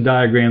photos and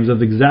diagrams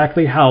of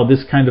exactly how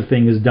this kind of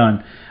thing is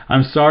done.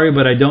 I'm sorry,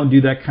 but I don't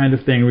do that kind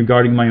of thing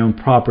regarding my own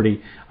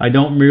property. I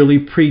don't merely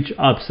preach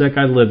OPSEC,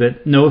 I live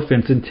it. No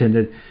offense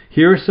intended.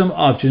 Here are some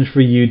options for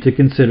you to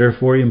consider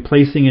for in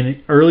placing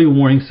an early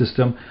warning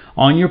system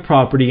on your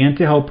property and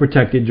to help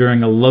protect it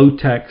during a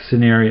low-tech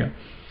scenario.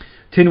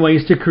 10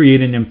 ways to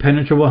create an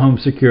impenetrable home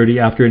security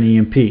after an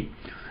EMP.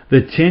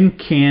 The tin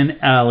can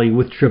alley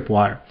with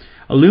tripwire.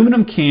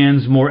 Aluminum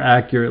cans more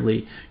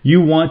accurately.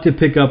 You want to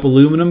pick up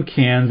aluminum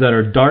cans that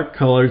are dark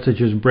colored, such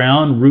as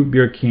brown root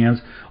beer cans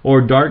or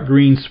dark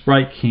green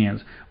Sprite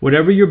cans,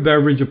 whatever your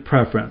beverage of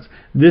preference.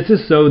 This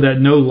is so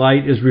that no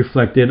light is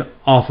reflected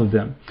off of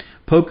them.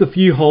 Poke a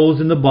few holes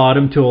in the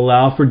bottom to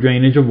allow for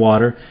drainage of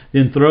water,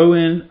 then throw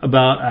in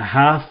about a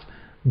half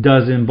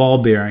dozen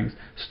ball bearings.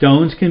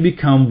 Stones can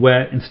become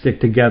wet and stick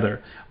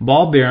together.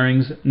 Ball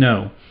bearings,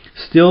 no.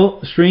 Still,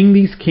 string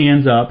these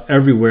cans up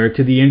everywhere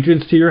to the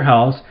entrance to your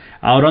house,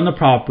 out on the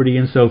property,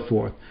 and so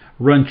forth.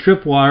 Run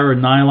tripwire or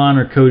nylon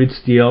or coated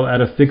steel at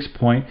a fixed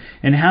point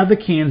and have the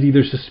cans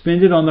either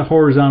suspended on the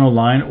horizontal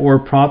line or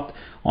propped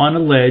on a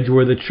ledge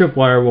where the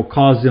tripwire will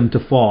cause them to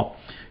fall.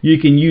 You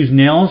can use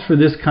nails for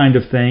this kind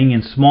of thing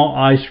and small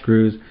eye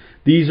screws.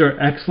 These are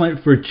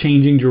excellent for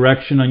changing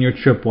direction on your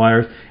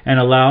tripwires and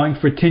allowing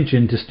for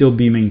tension to still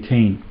be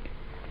maintained.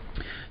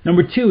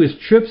 Number 2 is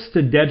trips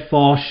to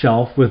deadfall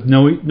shelf with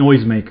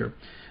noisemaker.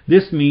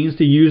 This means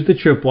to use the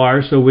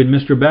tripwire so when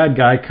Mr. Bad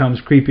Guy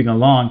comes creeping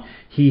along,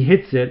 he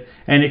hits it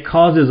and it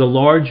causes a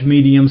large,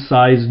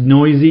 medium-sized,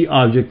 noisy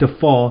object to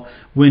fall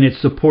when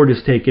its support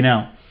is taken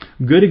out.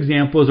 Good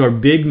examples are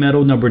big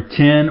metal number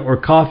 10 or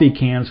coffee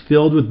cans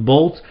filled with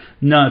bolts,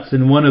 nuts,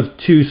 and one of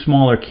 2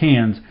 smaller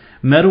cans.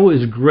 Metal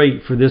is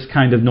great for this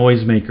kind of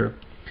noisemaker.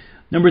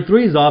 Number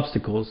 3 is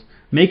obstacles.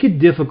 Make it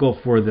difficult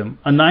for them.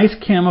 A nice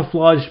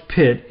camouflage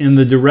pit in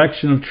the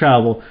direction of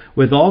travel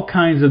with all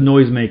kinds of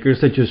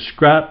noisemakers such as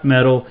scrap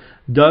metal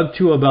dug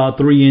to about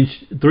 3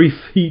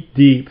 feet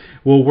deep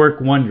will work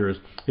wonders.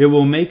 It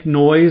will make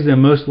noise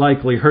and most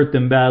likely hurt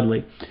them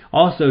badly.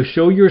 Also,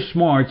 show your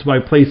smarts by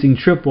placing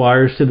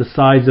tripwires to the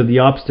sides of the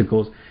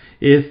obstacles.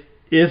 If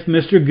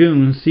Mr.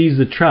 Goon sees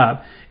the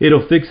trap,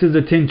 it'll fix his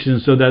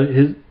attention so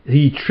that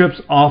he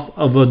trips off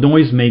of a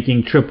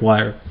noise-making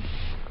tripwire.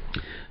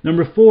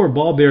 Number 4,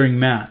 ball bearing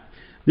mat.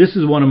 This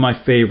is one of my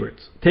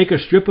favorites. Take a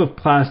strip of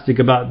plastic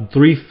about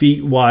 3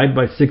 feet wide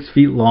by 6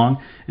 feet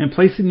long and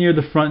place it near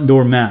the front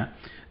door mat.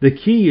 The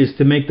key is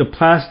to make the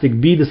plastic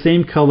be the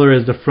same color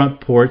as the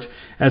front porch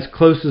as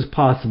close as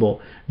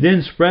possible.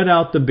 Then spread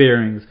out the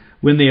bearings.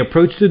 When they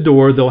approach the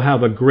door, they'll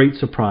have a great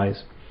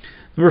surprise.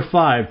 Number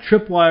 5,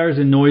 tripwires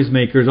and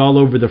noisemakers all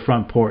over the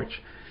front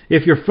porch.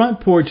 If your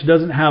front porch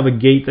doesn't have a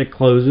gate that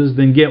closes,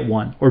 then get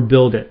one or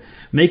build it.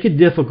 Make it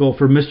difficult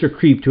for Mr.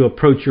 Creep to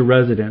approach your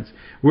residence.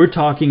 We're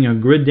talking a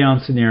grid-down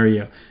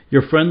scenario.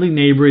 Your friendly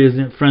neighbor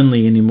isn't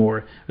friendly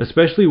anymore,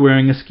 especially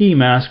wearing a ski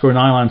mask or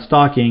nylon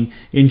stocking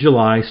in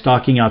July,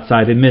 stalking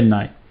outside at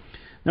midnight.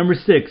 Number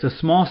 6, a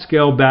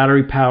small-scale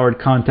battery-powered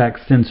contact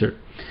sensor.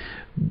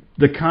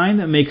 The kind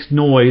that makes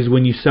noise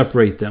when you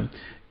separate them.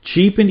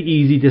 Cheap and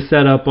easy to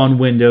set up on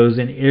windows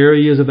and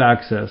areas of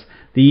access.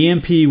 The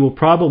EMP will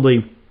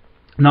probably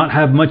not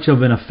have much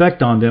of an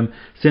effect on them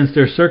since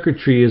their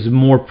circuitry is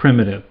more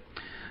primitive.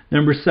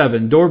 Number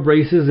 7, door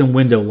braces and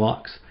window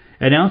locks.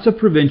 An ounce of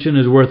prevention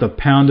is worth a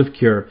pound of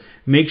cure.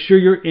 Make sure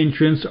your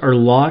entrance are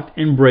locked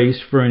and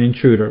braced for an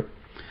intruder.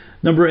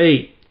 Number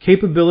 8,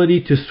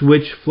 capability to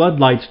switch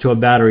floodlights to a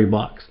battery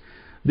box.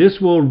 This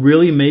will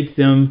really make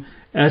them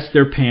S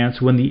their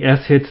pants when the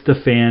S hits the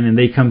fan and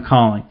they come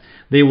calling.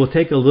 This will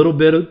take a little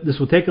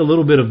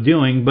bit of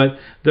doing, but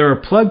there are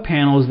plug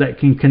panels that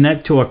can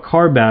connect to a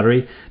car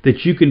battery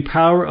that you can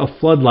power a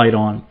floodlight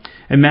on.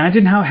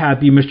 Imagine how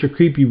happy Mr.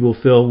 Creepy will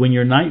feel when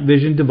your night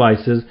vision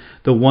devices,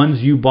 the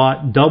ones you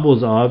bought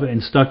doubles of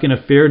and stuck in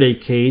a Faraday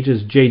cage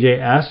as JJ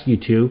asked you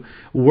to,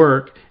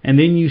 work, and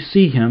then you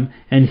see him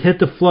and hit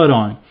the flood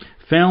on.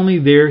 Finally,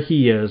 there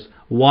he is.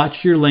 Watch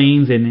your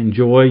lanes and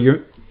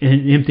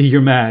empty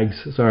your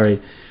mags.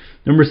 Sorry.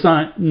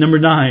 Number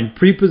 9,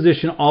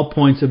 pre-position all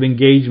points of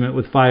engagement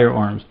with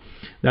firearms.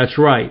 That's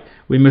right.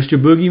 When Mr.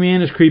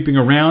 Boogeyman is creeping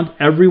around,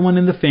 everyone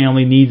in the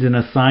family needs an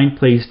assigned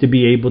place to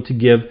be able to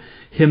give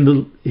him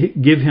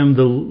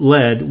the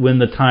lead when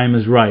the time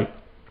is right.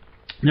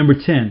 Number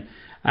 10,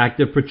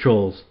 active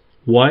patrols.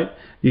 What?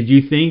 Did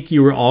you think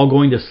you were all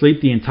going to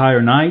sleep the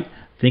entire night?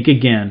 Think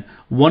again.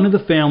 One of the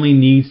family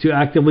needs to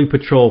actively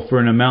patrol for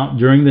an amount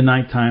during the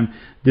nighttime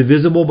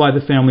divisible by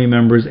the family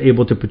members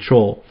able to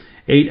patrol.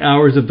 8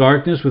 hours of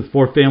darkness with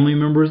 4 family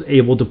members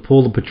able to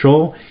pull the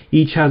patrol.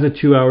 Each has a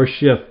 2-hour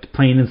shift,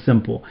 plain and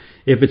simple.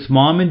 If it's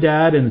mom and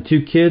dad and the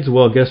 2 kids,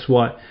 well, guess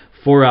what?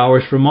 4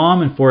 hours for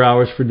mom and 4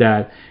 hours for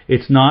dad.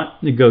 It's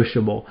not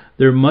negotiable.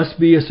 There must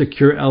be a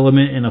secure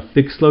element in a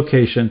fixed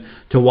location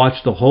to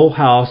watch the whole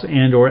house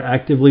and or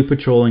actively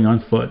patrolling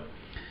on foot.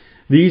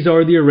 These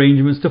are the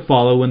arrangements to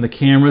follow when the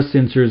camera,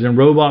 sensors, and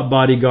robot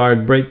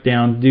bodyguard break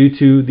down due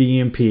to the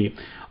EMP.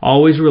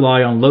 Always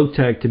rely on low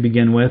tech to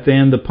begin with,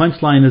 and the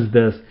punchline is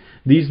this.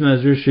 These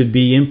measures should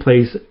be in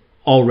place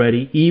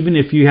already, even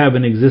if you have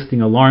an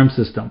existing alarm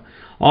system.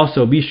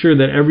 Also, be sure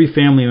that every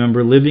family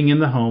member living in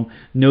the home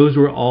knows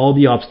where all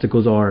the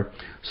obstacles are.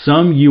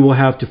 Some you will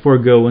have to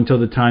forego until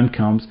the time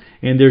comes,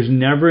 and there's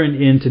never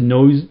an end to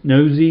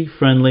nosy,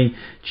 friendly,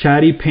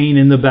 chatty pain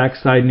in the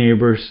backside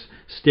neighbors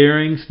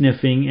staring,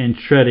 sniffing, and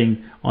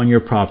treading on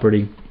your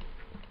property.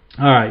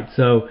 Alright,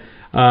 so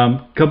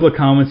a couple of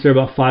comments there,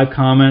 about 5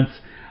 comments.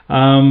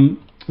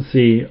 Let's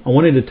see, I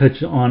wanted to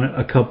touch on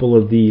a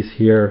couple of these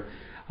here.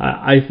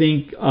 I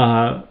think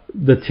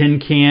the tin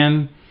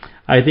can,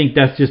 I think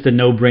that's just a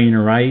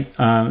no-brainer, right?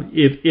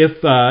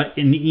 If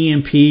an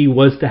EMP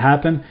was to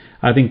happen,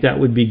 I think that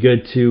would be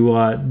good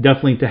to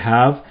definitely to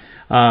have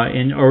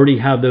and already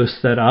have those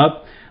set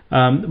up.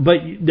 But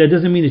that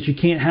doesn't mean that you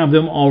can't have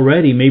them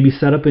already, maybe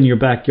set up in your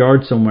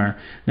backyard somewhere.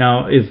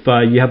 Now, if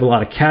you have a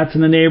lot of cats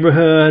in the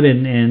neighborhood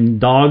and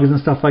dogs and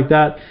stuff like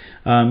that,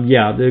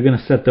 yeah, they're going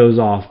to set those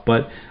off.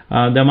 But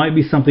that might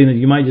be something that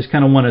you might just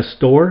kind of want to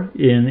store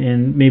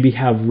and maybe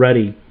have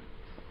ready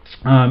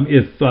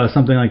if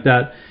something like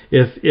that,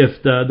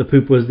 if the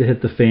poop was to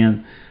hit the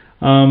fan.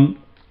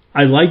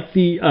 I like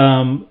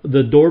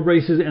the door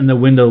braces and the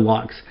window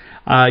locks.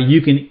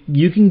 You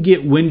can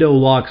get window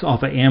locks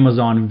off of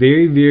Amazon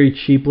very, very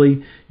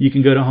cheaply. You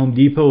can go to Home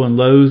Depot and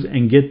Lowe's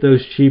and get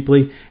those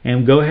cheaply,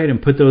 and go ahead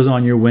and put those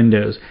on your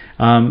windows.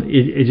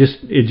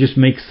 It just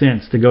makes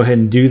sense to go ahead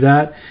and do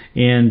that,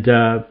 and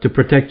to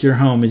protect your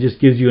home. It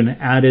just gives you an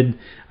added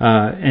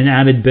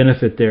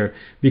benefit there,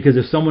 because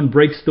if someone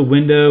breaks the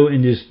window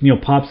and just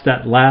pops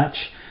that latch,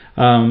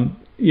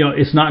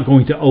 it's not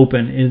going to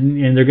open,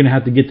 and they're going to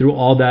have to get through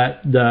all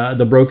that,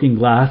 the broken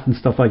glass and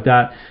stuff like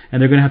that,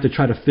 and they're going to have to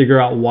try to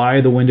figure out why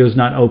the window's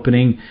not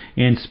opening,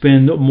 and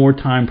spend more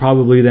time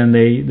probably than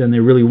they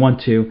really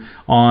want to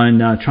on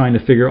trying to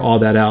figure all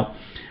that out.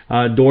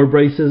 Door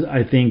braces,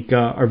 I think,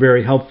 are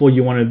very helpful.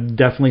 You want to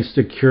definitely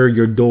secure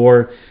your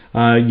door.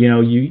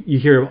 You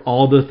hear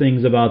all the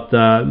things about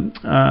your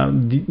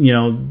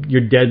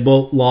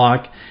deadbolt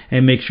lock,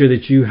 and make sure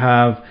that you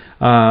have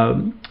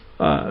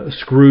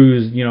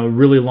screws,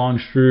 really long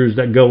screws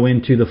that go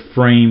into the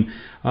frame,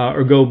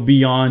 or go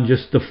beyond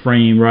just the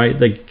frame, right?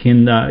 That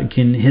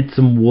can hit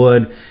some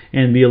wood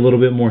and be a little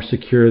bit more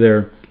secure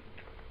there.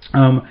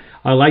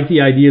 I like the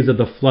ideas of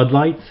the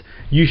floodlights.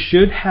 You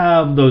should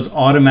have those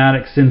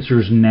automatic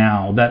sensors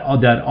now that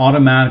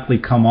automatically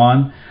come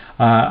on.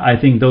 I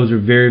think those are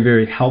very,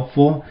 very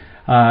helpful.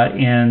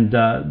 And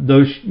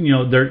those,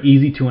 they're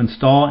easy to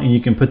install, and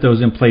you can put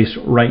those in place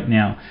right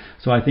now.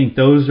 So I think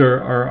those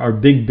are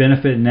big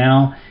benefit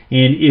now.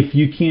 And if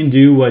you can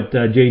do what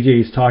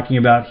JJ is talking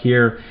about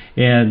here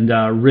and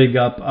rig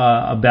up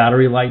a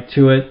battery light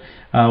to it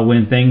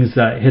when things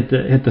hit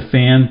the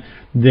fan,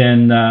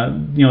 then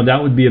that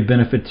would be a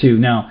benefit too.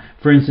 Now,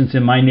 for instance,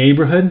 in my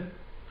neighborhood,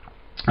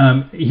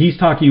 he's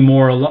talking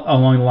more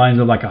along the lines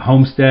of like a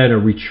homestead or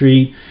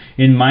retreat.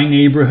 In my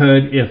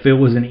neighborhood, if it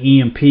was an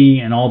EMP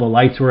and all the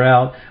lights were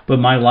out, but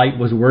my light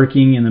was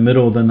working in the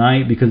middle of the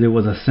night because it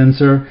was a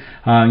sensor,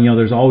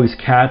 there's always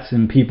cats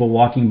and people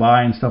walking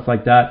by and stuff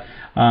like that.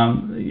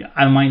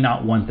 I might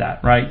not want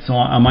that, right? So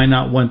I might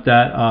not want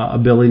that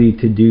ability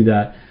to do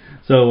that.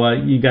 So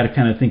you got to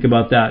kind of think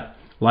about that.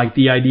 Like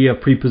the idea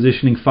of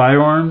pre-positioning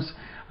firearms,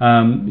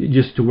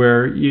 just to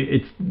where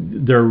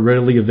they're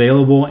readily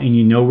available and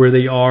you know where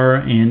they are,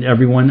 and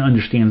everyone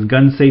understands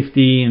gun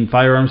safety and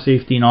firearm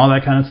safety and all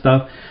that kind of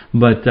stuff.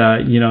 But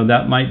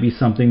that might be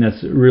something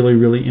that's really,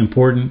 really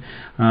important.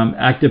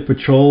 Active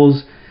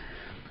patrols.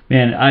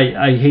 Man,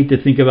 I hate to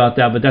think about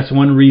that, but that's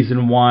one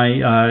reason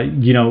why,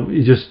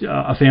 just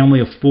a family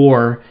of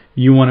 4,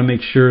 you want to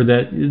make sure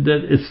that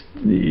it's,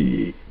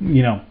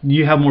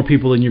 you have more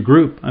people in your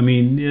group. I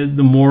mean,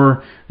 the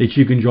more that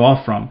you can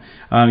draw from.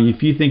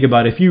 If you think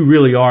about it, if you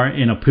really are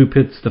in a poop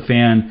hits the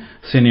fan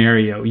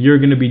scenario, you're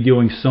going to be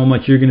doing so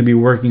much. You're going to be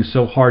working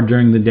so hard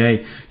during the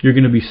day. You're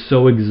going to be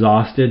so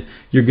exhausted.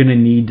 You're going to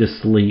need to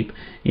sleep.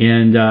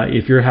 And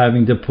if you're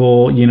having to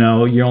pull,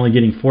 you're only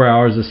getting 4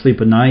 hours of sleep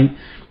a night,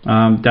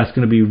 that's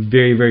going to be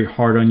very, very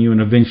hard on you, and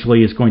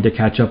eventually it's going to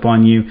catch up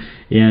on you.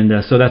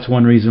 And so that's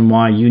one reason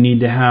why you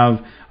need to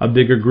have a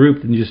bigger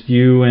group than just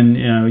you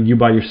and you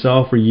by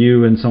yourself, or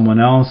you and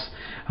someone else.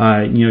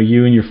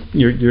 You and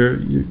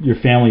your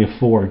family of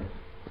 4.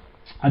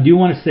 I do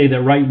want to say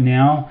that right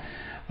now,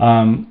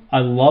 I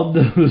love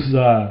those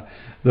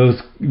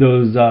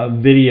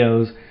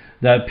videos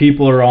that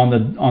people are on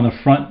the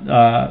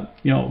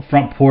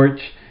front porch,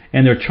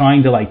 and they're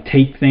trying to like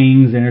take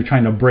things, and they're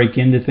trying to break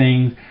into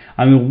things.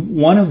 I mean,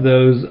 one of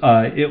those,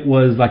 it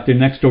was like their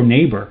next door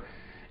neighbor.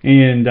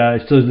 And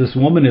so this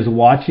woman is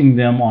watching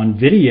them on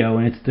video,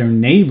 and it's their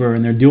neighbor,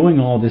 and they're doing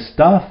all this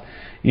stuff.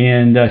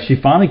 And she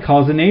finally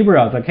calls the neighbor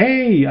out, like,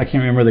 hey, I can't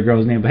remember the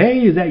girl's name, but hey,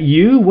 is that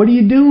you? What are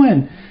you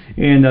doing?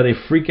 And they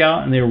freak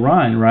out and they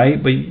run,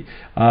 right? But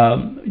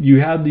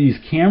you have these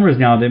cameras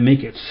now that make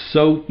it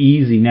so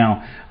easy.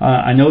 Now,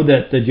 I know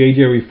that the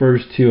JJ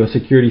refers to a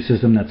security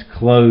system that's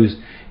closed.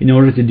 In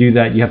order to do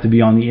that, you have to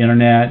be on the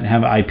internet and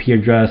have an IP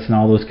address and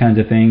all those kinds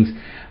of things.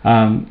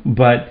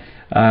 But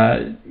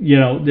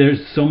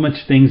there's so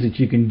much things that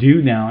you can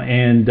do now,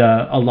 and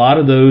a lot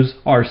of those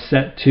are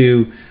set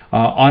to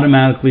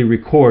automatically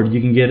record. You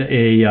can get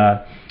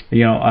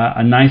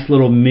a nice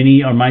little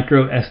mini or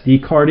micro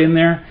SD card in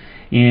there,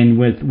 and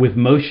with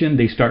motion,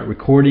 they start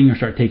recording or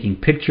start taking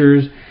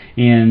pictures.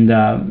 And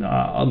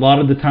a lot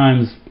of the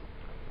times,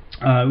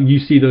 you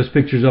see those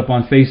pictures up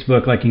on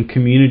Facebook, like in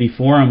community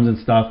forums and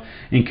stuff,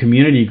 in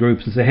community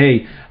groups, and say,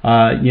 hey,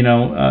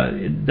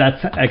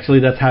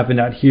 that's happened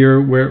out here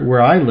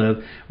where I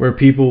live, where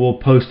people will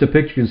post a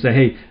picture and say,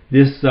 hey,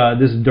 this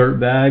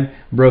dirtbag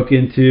broke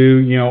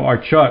into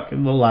our truck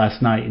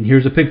last night, and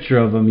here's a picture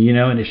of him,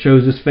 and it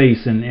shows his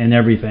face and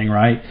everything,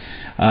 right?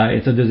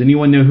 It said, does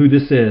anyone know who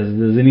this is?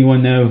 Does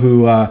anyone know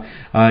who,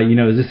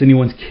 is this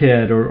anyone's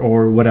kid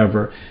or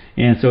whatever?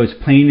 And so it's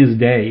plain as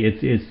day.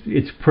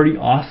 It's pretty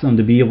awesome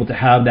to be able to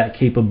have that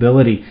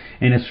capability,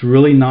 and it's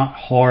really not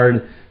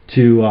hard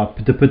to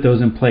put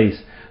those in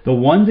place. The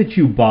ones that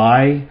you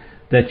buy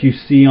that you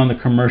see on the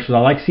commercials, I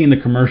like seeing the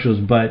commercials,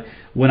 but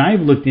when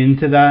I've looked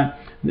into that,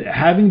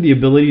 having the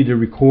ability to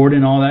record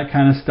and all that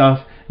kind of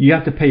stuff, you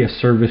have to pay a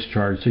service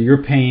charge. So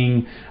you're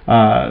paying,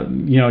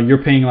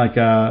 like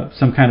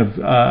some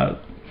kind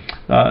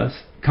of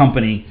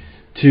company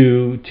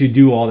to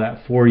do all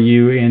that for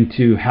you and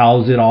to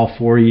house it all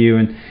for you.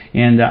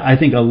 And I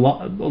think a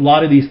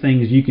lot of these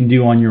things you can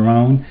do on your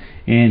own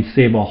and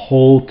save a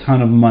whole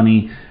ton of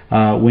money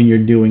when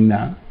you're doing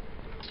that.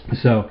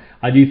 So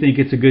I do think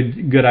it's a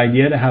good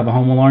idea to have a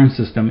home alarm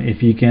system.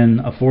 If you can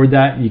afford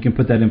that, you can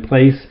put that in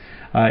place.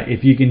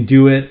 if you can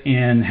do it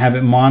and have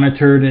it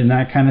monitored and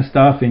that kind of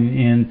stuff,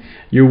 and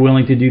you're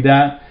willing to do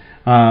that,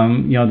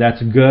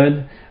 that's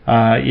good.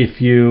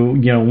 If you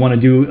want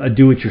to do a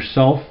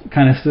do-it-yourself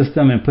kind of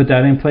system and put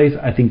that in place,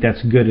 I think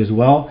that's good as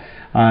well.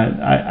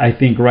 I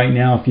think right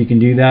now, if you can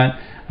do that,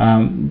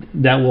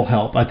 that will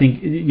help. I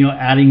think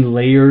adding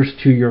layers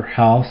to your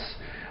house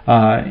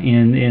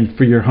and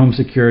for your home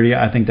security,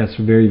 I think that's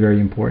very, very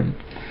important.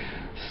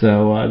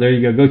 So there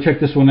you go. Go check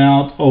this one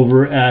out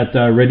over at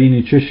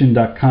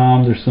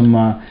readynutrition.com. There's some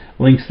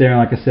links there.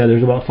 Like I said,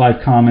 there's about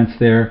 5 comments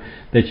there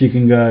that you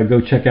can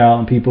go check out,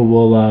 and people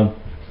will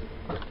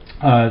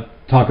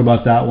talk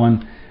about that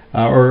one,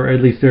 or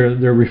at least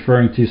they're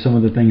referring to some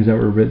of the things that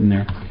were written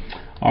there.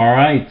 All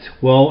right.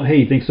 Well,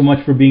 hey, thanks so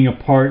much for being a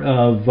part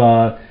of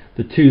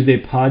the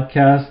Tuesday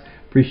podcast.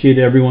 Appreciate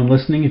everyone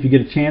listening. If you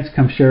get a chance,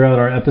 come share out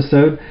our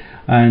episode.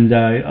 And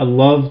I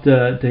love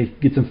to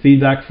get some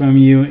feedback from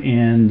you,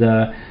 and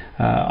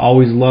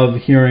always love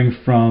hearing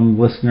from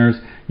listeners.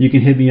 You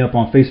can hit me up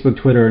on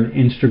Facebook, Twitter, and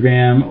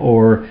Instagram,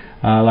 or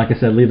like I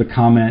said, leave a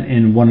comment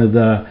in one of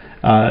the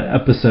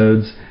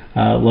episodes.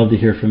 Love to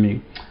hear from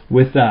you.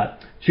 With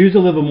that, choose to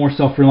live a more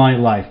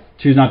self-reliant life.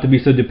 Choose not to be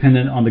so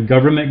dependent on the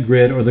government,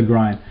 grid, or the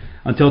grind.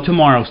 Until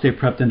tomorrow, stay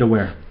prepped and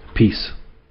aware. Peace.